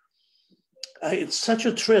 Brilliant. It's such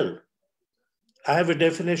a thrill. I have a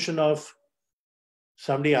definition of,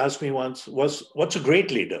 somebody asked me once, what's a great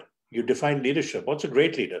leader? You define leadership. What's a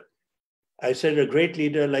great leader? I said a great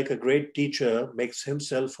leader, like a great teacher, makes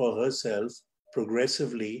himself or herself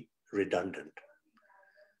progressively redundant.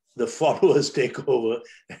 The followers take over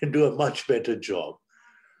and do a much better job.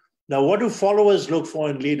 Now, what do followers look for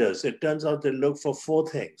in leaders? It turns out they look for 4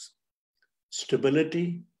 things: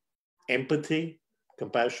 stability, empathy,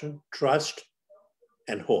 compassion, trust,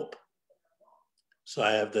 and hope. So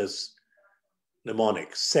I have this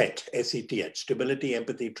mnemonic, SET, S-E-T-H, stability,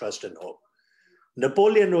 empathy, trust, and hope.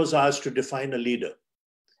 Napoleon was asked to define a leader.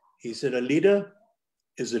 He said, a leader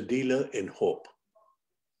is a dealer in hope.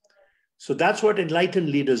 So that's what enlightened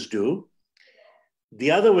leaders do.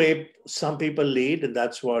 The other way some people lead, and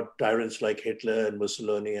that's what tyrants like Hitler and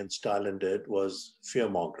Mussolini and Stalin did, was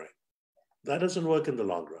fear-mongering. That doesn't work in the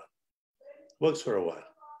long run. Works for a while.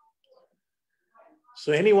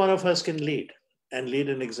 So any one of us can lead, and lead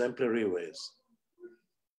in exemplary ways.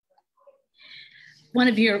 One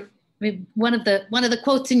of the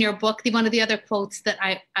quotes in your book, one of the other quotes that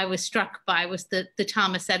I was struck by was the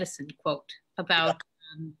Thomas Edison quote about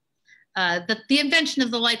that the invention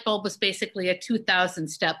of the light bulb was basically a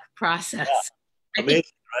 2,000-step process. Yeah. Amazing,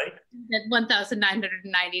 right? That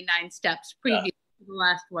 1,999 steps previous to the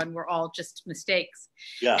last one were all just mistakes.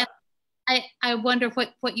 Yeah. And I wonder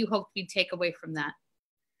what you hoped we'd take away from that.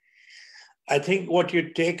 I think what you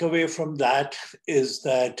take away from that is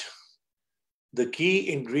that the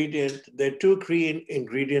key ingredient, there are 2 key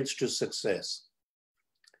ingredients to success.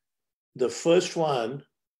 The first one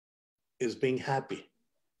is being happy.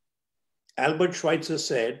 Albert Schweitzer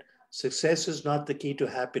said, success is not the key to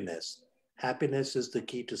happiness. Happiness is the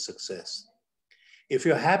key to success. If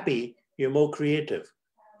you're happy, you're more creative.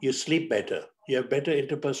 You sleep better. You have better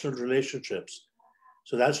interpersonal relationships.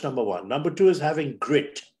 So that's number 1. Number 2 is having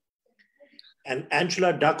grit. And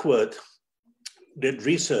Angela Duckworth did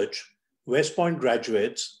research, West Point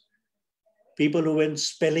graduates, people who win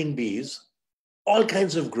spelling bees, all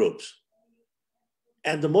kinds of groups.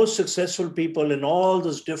 And the most successful people in all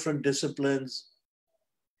those different disciplines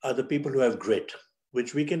are the people who have grit,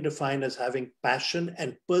 which we can define as having passion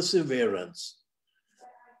and perseverance.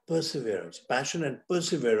 Passion and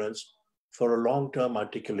perseverance for a long-term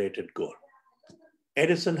articulated goal.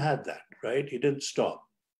 Edison had that, right? He didn't stop.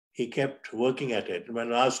 He kept working at it. And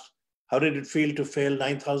when asked, how did it feel to fail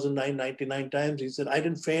 9,999 times? He said, I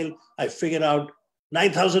didn't fail. I figured out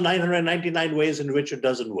 9,999 ways in which it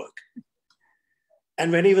doesn't work.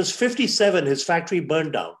 And when he was 57, his factory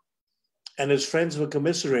burned down and his friends were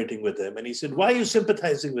commiserating with him. And he said, why are you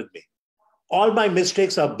sympathizing with me? All my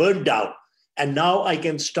mistakes are burned down and now I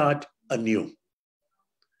can start anew.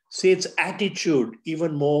 See, it's attitude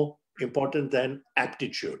even more important than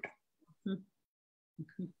aptitude.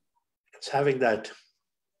 Mm-hmm. It's having that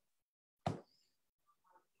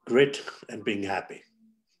grit and being happy.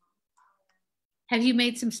 Have you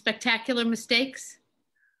made some spectacular mistakes?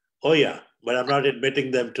 Oh, yeah, but I'm not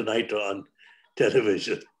admitting them tonight on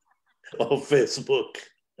television or Facebook.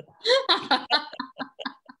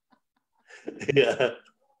 Yeah.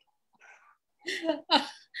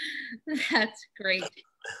 That's great.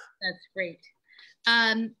 That's great.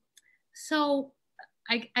 So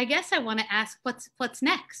I guess I want to ask what's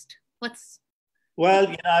next?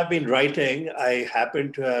 Well, I've been writing. I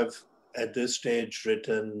happen to have, at this stage,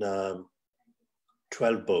 written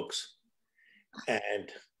 12 books.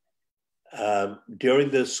 And during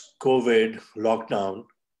this COVID lockdown,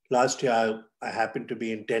 last year I happened to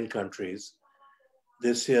be in 10 countries.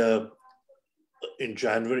 This year, in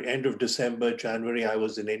January, end of December, January, I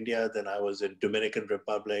was in India, then I was in Dominican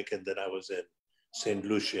Republic, and then I was in St.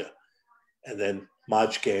 Lucia. And then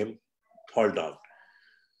March came, hold on.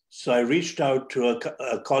 So I reached out to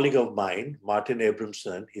a colleague of mine, Martin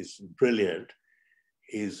Abramson. He's brilliant.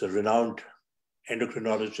 He's a renowned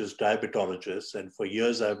endocrinologist, diabetologist. And for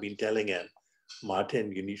years, I've been telling him,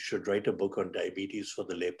 Martin, you should write a book on diabetes for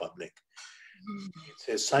the lay public. He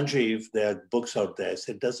says, Sanjiv, there are books out there. I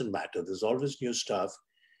said, it doesn't matter. There's always new stuff.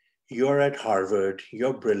 You're at Harvard.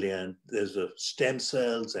 You're brilliant. There's stem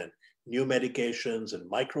cells and new medications and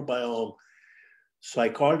microbiome. So I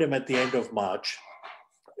called him at the end of March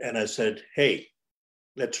and I said, hey,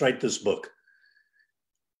 let's write this book.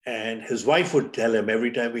 And his wife would tell him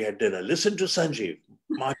every time we had dinner, listen to Sanjiv,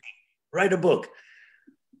 Martin, write a book.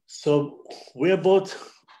 So we're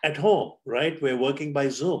both at home, right? We're working by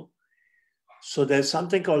Zoom. So there's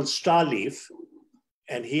something called Starleaf,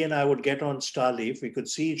 and he and I would get on Starleaf. We could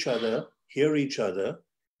see each other, hear each other,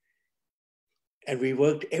 and we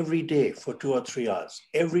worked every day for 2 or 3 hours,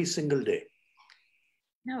 every single day.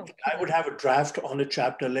 No. I would have a draft on a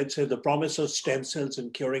chapter, let's say the promise of stem cells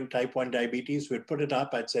in curing type 1 diabetes. We'd put it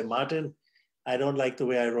up. I'd say, Martin, I don't like the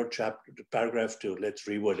way I wrote paragraph 2. Let's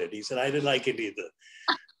reword it. He said, I didn't like it either.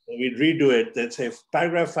 So we'd redo it. Let's say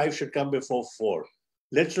paragraph 5 should come before 4.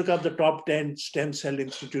 Let's look up the top 10 stem cell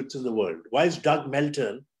institutes in the world. Why is Doug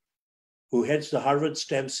Melton, who heads the Harvard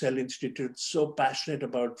Stem Cell Institute, so passionate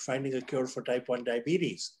about finding a cure for type 1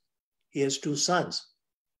 diabetes? He has 2 sons.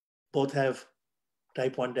 Both have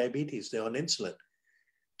type 1 diabetes. They're on insulin.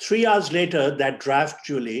 3 hours later, that draft,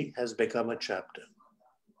 Julie, has become a chapter.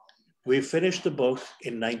 We finished the book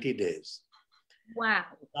in 90 days. Wow.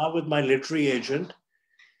 Now with my literary agent,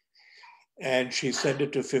 and she sent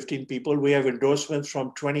it to 15 people. We have endorsements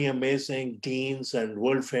from 20 amazing deans and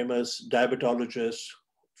world famous diabetologists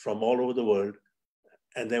from all over the world.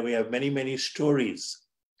 And then we have many, many stories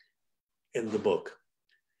in the book.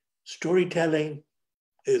 Storytelling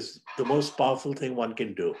is the most powerful thing one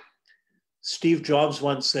can do. Steve Jobs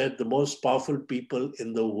once said, the most powerful people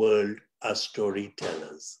in the world are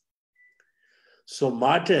storytellers. So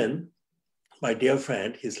Martin, my dear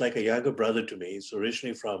friend, he's like a younger brother to me. He's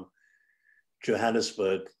originally from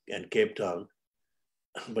Johannesburg and Cape Town,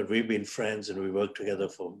 but we've been friends and we worked together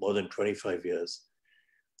for more than 25 years,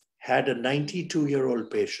 had a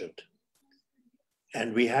 92-year-old patient.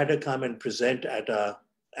 And we had her come and present at our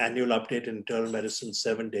annual update in internal medicine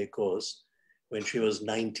 7-day course when she was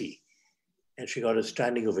 90. And she got a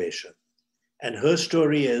standing ovation. And her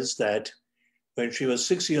story is that when she was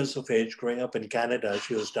 6 years of age, growing up in Canada,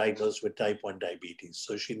 she was diagnosed with type 1 diabetes.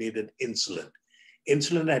 So she needed insulin.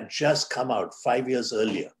 Insulin had just come out 5 years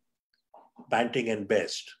earlier. Banting and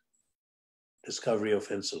Best, discovery of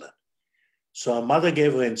insulin. So her mother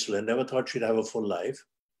gave her insulin, never thought she'd have a full life,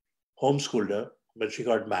 homeschooled her, but she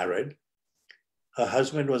got married. Her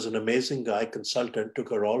husband was an amazing guy, consultant,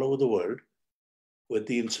 took her all over the world with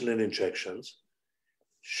the insulin injections.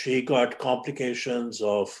 She got complications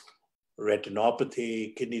of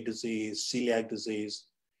retinopathy, kidney disease, celiac disease.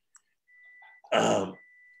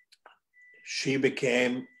 She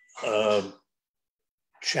became a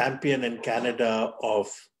champion in Canada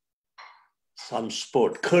of some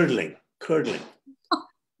sport, curling. Oh,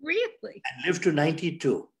 really? And lived to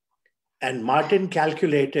 92. And Martin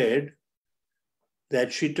calculated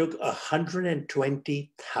that she took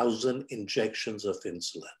 120,000 injections of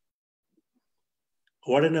insulin.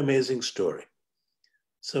 What an amazing story.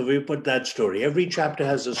 So we put that story. Every chapter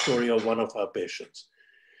has a story of one of our patients.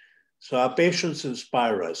 So our patients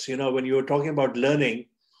inspire us. When you were talking about learning,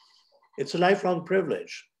 it's a lifelong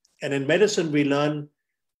privilege. And in medicine, we learn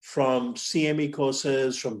from CME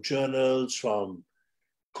courses, from journals, from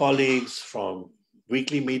colleagues, from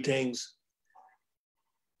weekly meetings,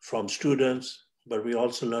 from students. but we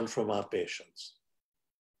also learn from our patients.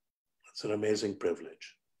 It's an amazing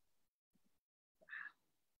privilege.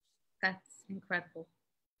 That's incredible.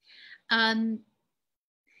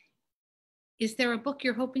 Is there a book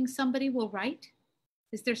you're hoping somebody will write?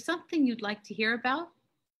 Is there something you'd like to hear about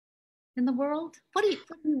in the world? What do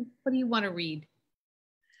you want to read?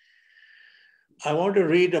 I want to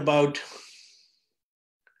read about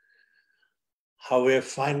how we're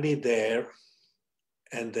finally there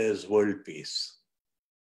and there's world peace.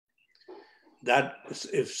 That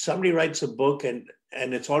if somebody writes a book and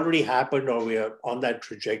it's already happened or we are on that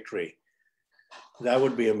trajectory, that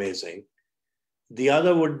would be amazing. The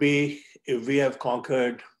other would be if we have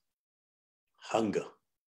conquered hunger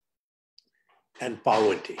and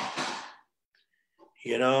poverty.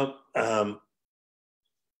 You know, I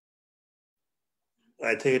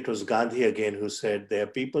think it was Gandhi again who said there are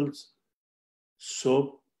people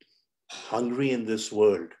so hungry in this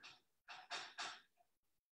world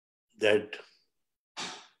that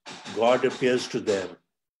God appears to them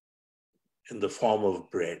in the form of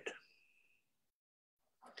bread.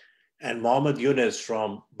 And Muhammad Yunus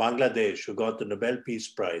from Bangladesh, who got the Nobel Peace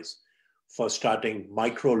Prize for starting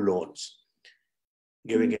microloans,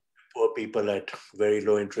 giving it to poor people at very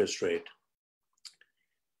low interest rate.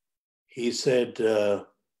 He said,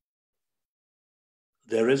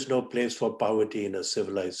 there is no place for poverty in a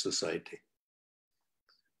civilized society.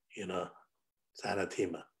 You know, it's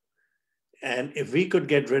anathema. And if we could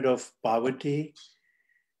get rid of poverty,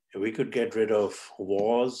 if we could get rid of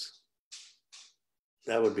wars,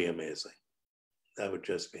 that would be amazing. That would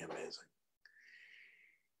just be amazing.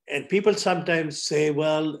 And people sometimes say,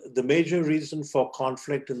 well, the major reason for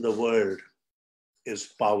conflict in the world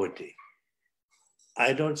is poverty.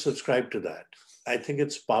 I don't subscribe to that. I think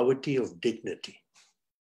it's poverty of dignity.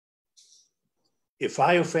 If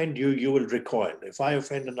I offend you, you will recoil. If I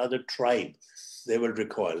offend another tribe, they will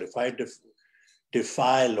recoil. If I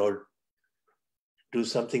defile or do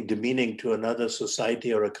something demeaning to another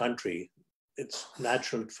society or a country, it's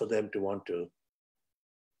natural for them to want to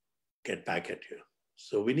get back at you.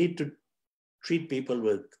 So we need to treat people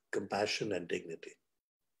with compassion and dignity.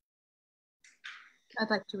 I'd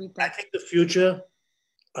like to read that. I think the future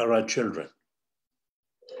are our children,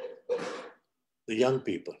 the young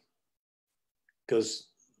people, because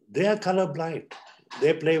they are colorblind.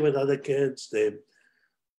 They play with other kids, they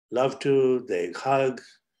love to, they hug,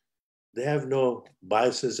 they have no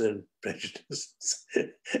biases and prejudices.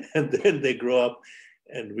 And then they grow up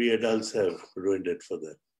and we adults have ruined it for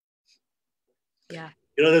them. Yeah.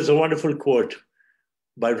 You know, there's a wonderful quote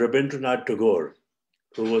by Rabindranath Tagore,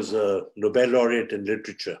 who was a Nobel laureate in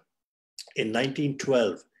literature. In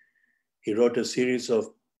 1912, he wrote a series of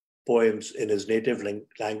poems in his native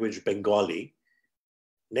language, Bengali.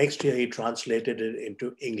 Next year, he translated it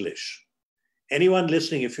into English. Anyone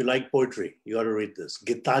listening, if you like poetry, you ought to read this.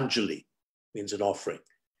 Gitanjali means an offering.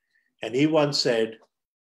 And he once said,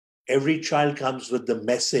 every child comes with the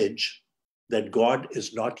message that God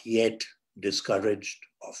is not yet discouraged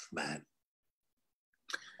of man.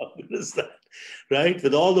 How good is that? Right?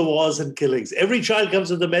 With all the wars and killings, every child comes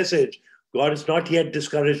with the message, God is not yet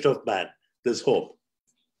discouraged of man. There's hope.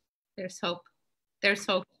 There's hope. There's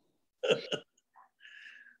hope.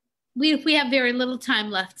 We have very little time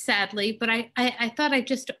left, sadly, but I thought I'd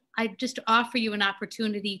just offer you an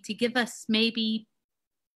opportunity to give us maybe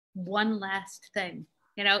one last thing.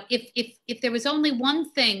 You know, if there was only one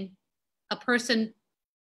thing a person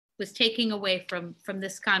was taking away from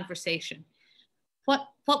this conversation,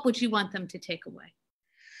 what would you want them to take away?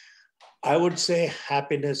 I would say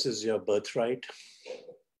happiness is your birthright.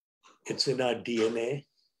 It's in our DNA.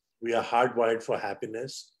 We are hardwired for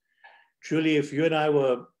happiness. Truly, if you and I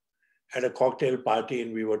were at a cocktail party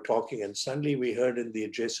and we were talking and suddenly we heard in the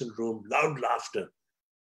adjacent room loud laughter,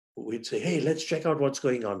 we'd say, hey, let's check out what's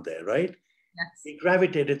going on there, right? Yes. We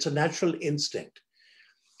gravitate. It's a natural instinct.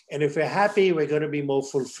 And if we're happy, we're going to be more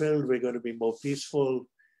fulfilled. We're going to be more peaceful.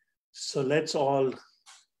 So let's all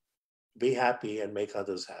be happy and make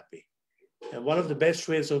others happy. And one of the best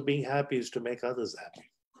ways of being happy is to make others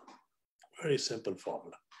happy. Very simple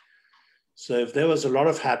formula. So if there was a lot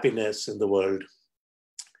of happiness in the world,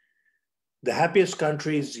 the happiest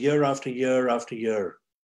countries year after year after year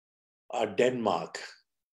are Denmark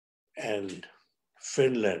and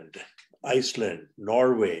Finland, Iceland,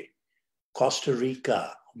 Norway, Costa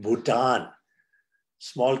Rica, Bhutan,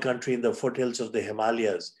 small country in the foothills of the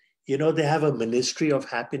Himalayas. You know, they have a ministry of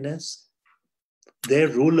happiness. Their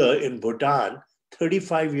ruler in Bhutan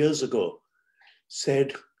 35 years ago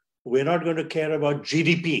said, we're not going to care about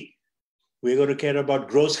GDP. We're going to care about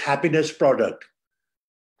gross happiness product.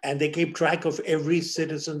 And they keep track of every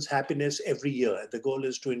citizen's happiness every year. The goal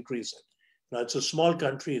is to increase it. Now, it's a small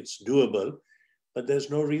country, it's doable, but there's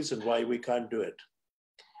no reason why we can't do it.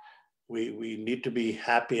 We need to be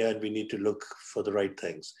happier and we need to look for the right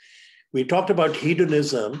things. We talked about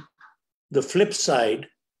hedonism. The flip side,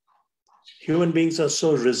 human beings are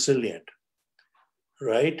so resilient,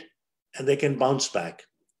 right? And they can bounce back.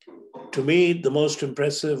 To me,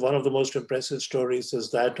 one of the most impressive stories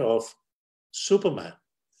is that of Superman,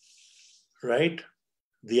 right?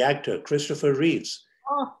 The actor, Christopher Reeves,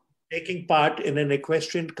 taking part in an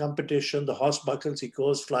equestrian competition. The horse buckles, he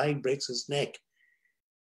goes flying, breaks his neck.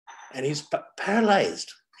 And he's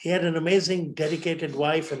paralyzed. He had an amazing, dedicated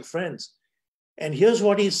wife and friends. And here's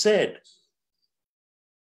what he said.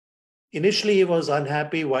 Initially, he was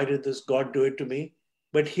unhappy. Why did this God do it to me?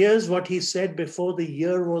 But here's what he said before the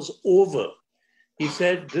year was over. He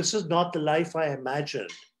said, this is not the life I imagined.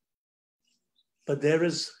 But there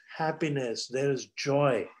is happiness, there is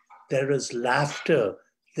joy, there is laughter,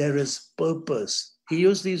 there is purpose. He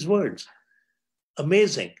used these words.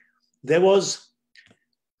 Amazing. There was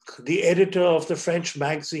the editor of the French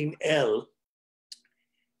magazine Elle,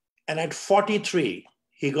 and at 43,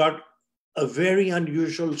 he got a very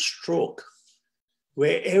unusual stroke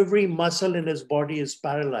where every muscle in his body is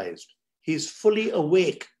paralyzed. He's fully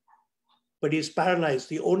awake, but he's paralyzed.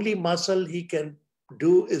 The only muscle he can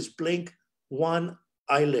do is blink one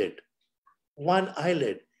eyelid. One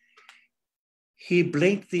eyelid. He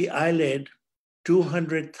blinked the eyelid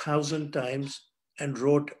 200,000 times and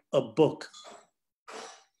wrote a book.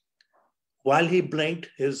 While he blinked,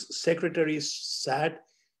 his secretary sat,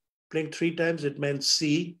 blinked 3 times, it meant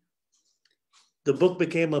see. The book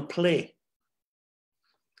became a play.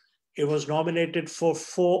 It was nominated for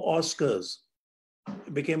 4 Oscars.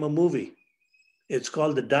 It became a movie. It's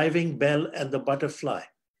called The Diving Bell and the Butterfly.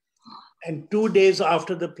 And 2 days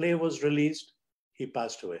after the play was released, he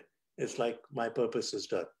passed away. It's like, my purpose is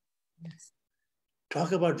done. Yes.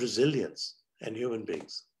 Talk about resilience and human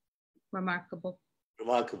beings. Remarkable.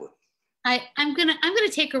 Remarkable. I'm gonna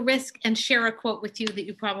take a risk and share a quote with you that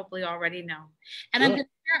you probably already know. And sure. I'm gonna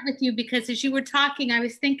share it with you because as you were talking, I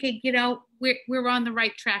was thinking, you know, we're on the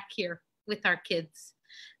right track here with our kids.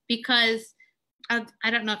 Because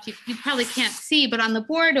I don't know if you probably can't see, but on the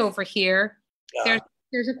board over here,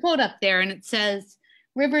 there's a quote up there and it says,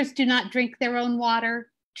 rivers do not drink their own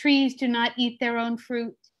water, trees do not eat their own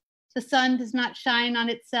fruit, the sun does not shine on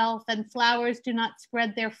itself, and flowers do not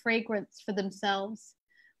spread their fragrance for themselves.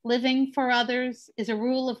 Living for others is a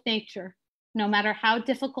rule of nature, no matter how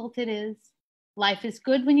difficult it is. Life is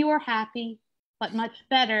good when you are happy, but much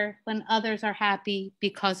better when others are happy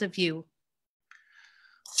because of you.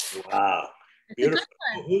 Wow. Beautiful.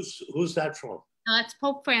 Who's that from? That's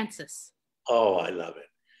Pope Francis. Oh, I love it.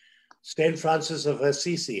 St. Francis of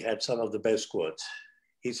Assisi had some of the best quotes.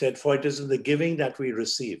 He said, for it is in the giving that we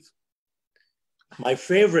receive. My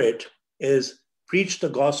favorite is, preach the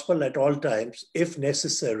gospel at all times. If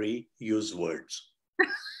necessary, use words.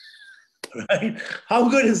 Right? How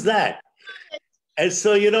good is that? And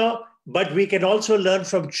so, you know, but we can also learn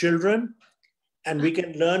from children and we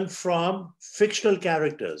can learn from fictional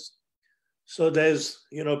characters. So there's,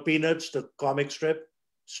 you know, Peanuts, the comic strip,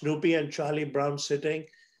 Snoopy and Charlie Brown sitting,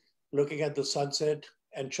 looking at the sunset.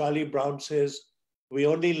 And Charlie Brown says, we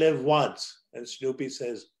only live once. And Snoopy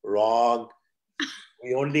says, wrong.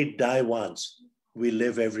 We only die once. We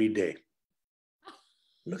live every day.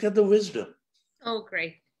 Look at the wisdom. Oh,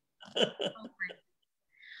 great. Oh, great.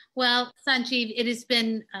 Well, Sanjiv, it has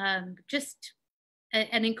been just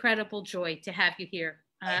an incredible joy to have you here.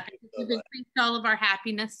 You've increased all of our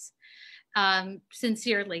happiness.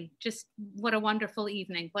 Sincerely, just what a wonderful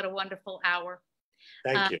evening. What a wonderful hour.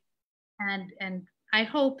 Thank you. And I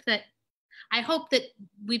hope that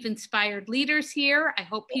we've inspired leaders here. I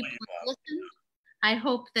hope people listen. I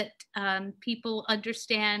hope that people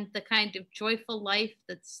understand the kind of joyful life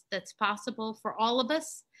that's possible for all of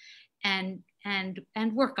us, and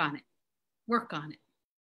work on it. Work on it.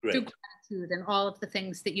 Great. Through gratitude and all of the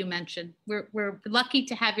things that you mentioned. We're lucky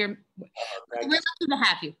to have we're lucky to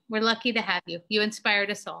have you. We're lucky to have you. You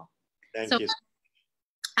inspired us all. Thank you.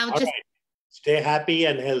 All right. Stay happy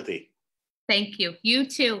and healthy. Thank you. You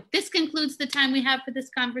too. This concludes the time we have for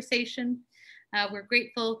this conversation. We're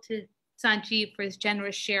grateful to Sanjiv for his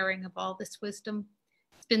generous sharing of all this wisdom.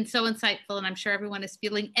 It's been so insightful, and I'm sure everyone is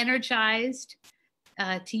feeling energized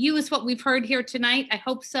to use what we've heard here tonight. I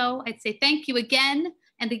hope so. I'd say thank you again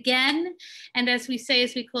and again. And as we say,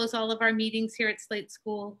 as we close all of our meetings here at Slate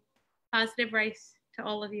School, positive rice to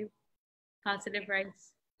all of you. Positive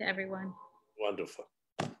rice to everyone. Wonderful.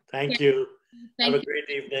 Thank you. Have a great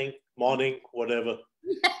evening, morning, whatever.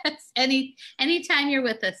 Yes, anytime you're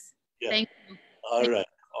with us. Yeah. Thank you. All right.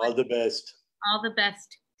 All the best. All the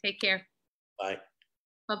best. Take care. Bye.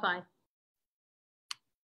 Bye-bye.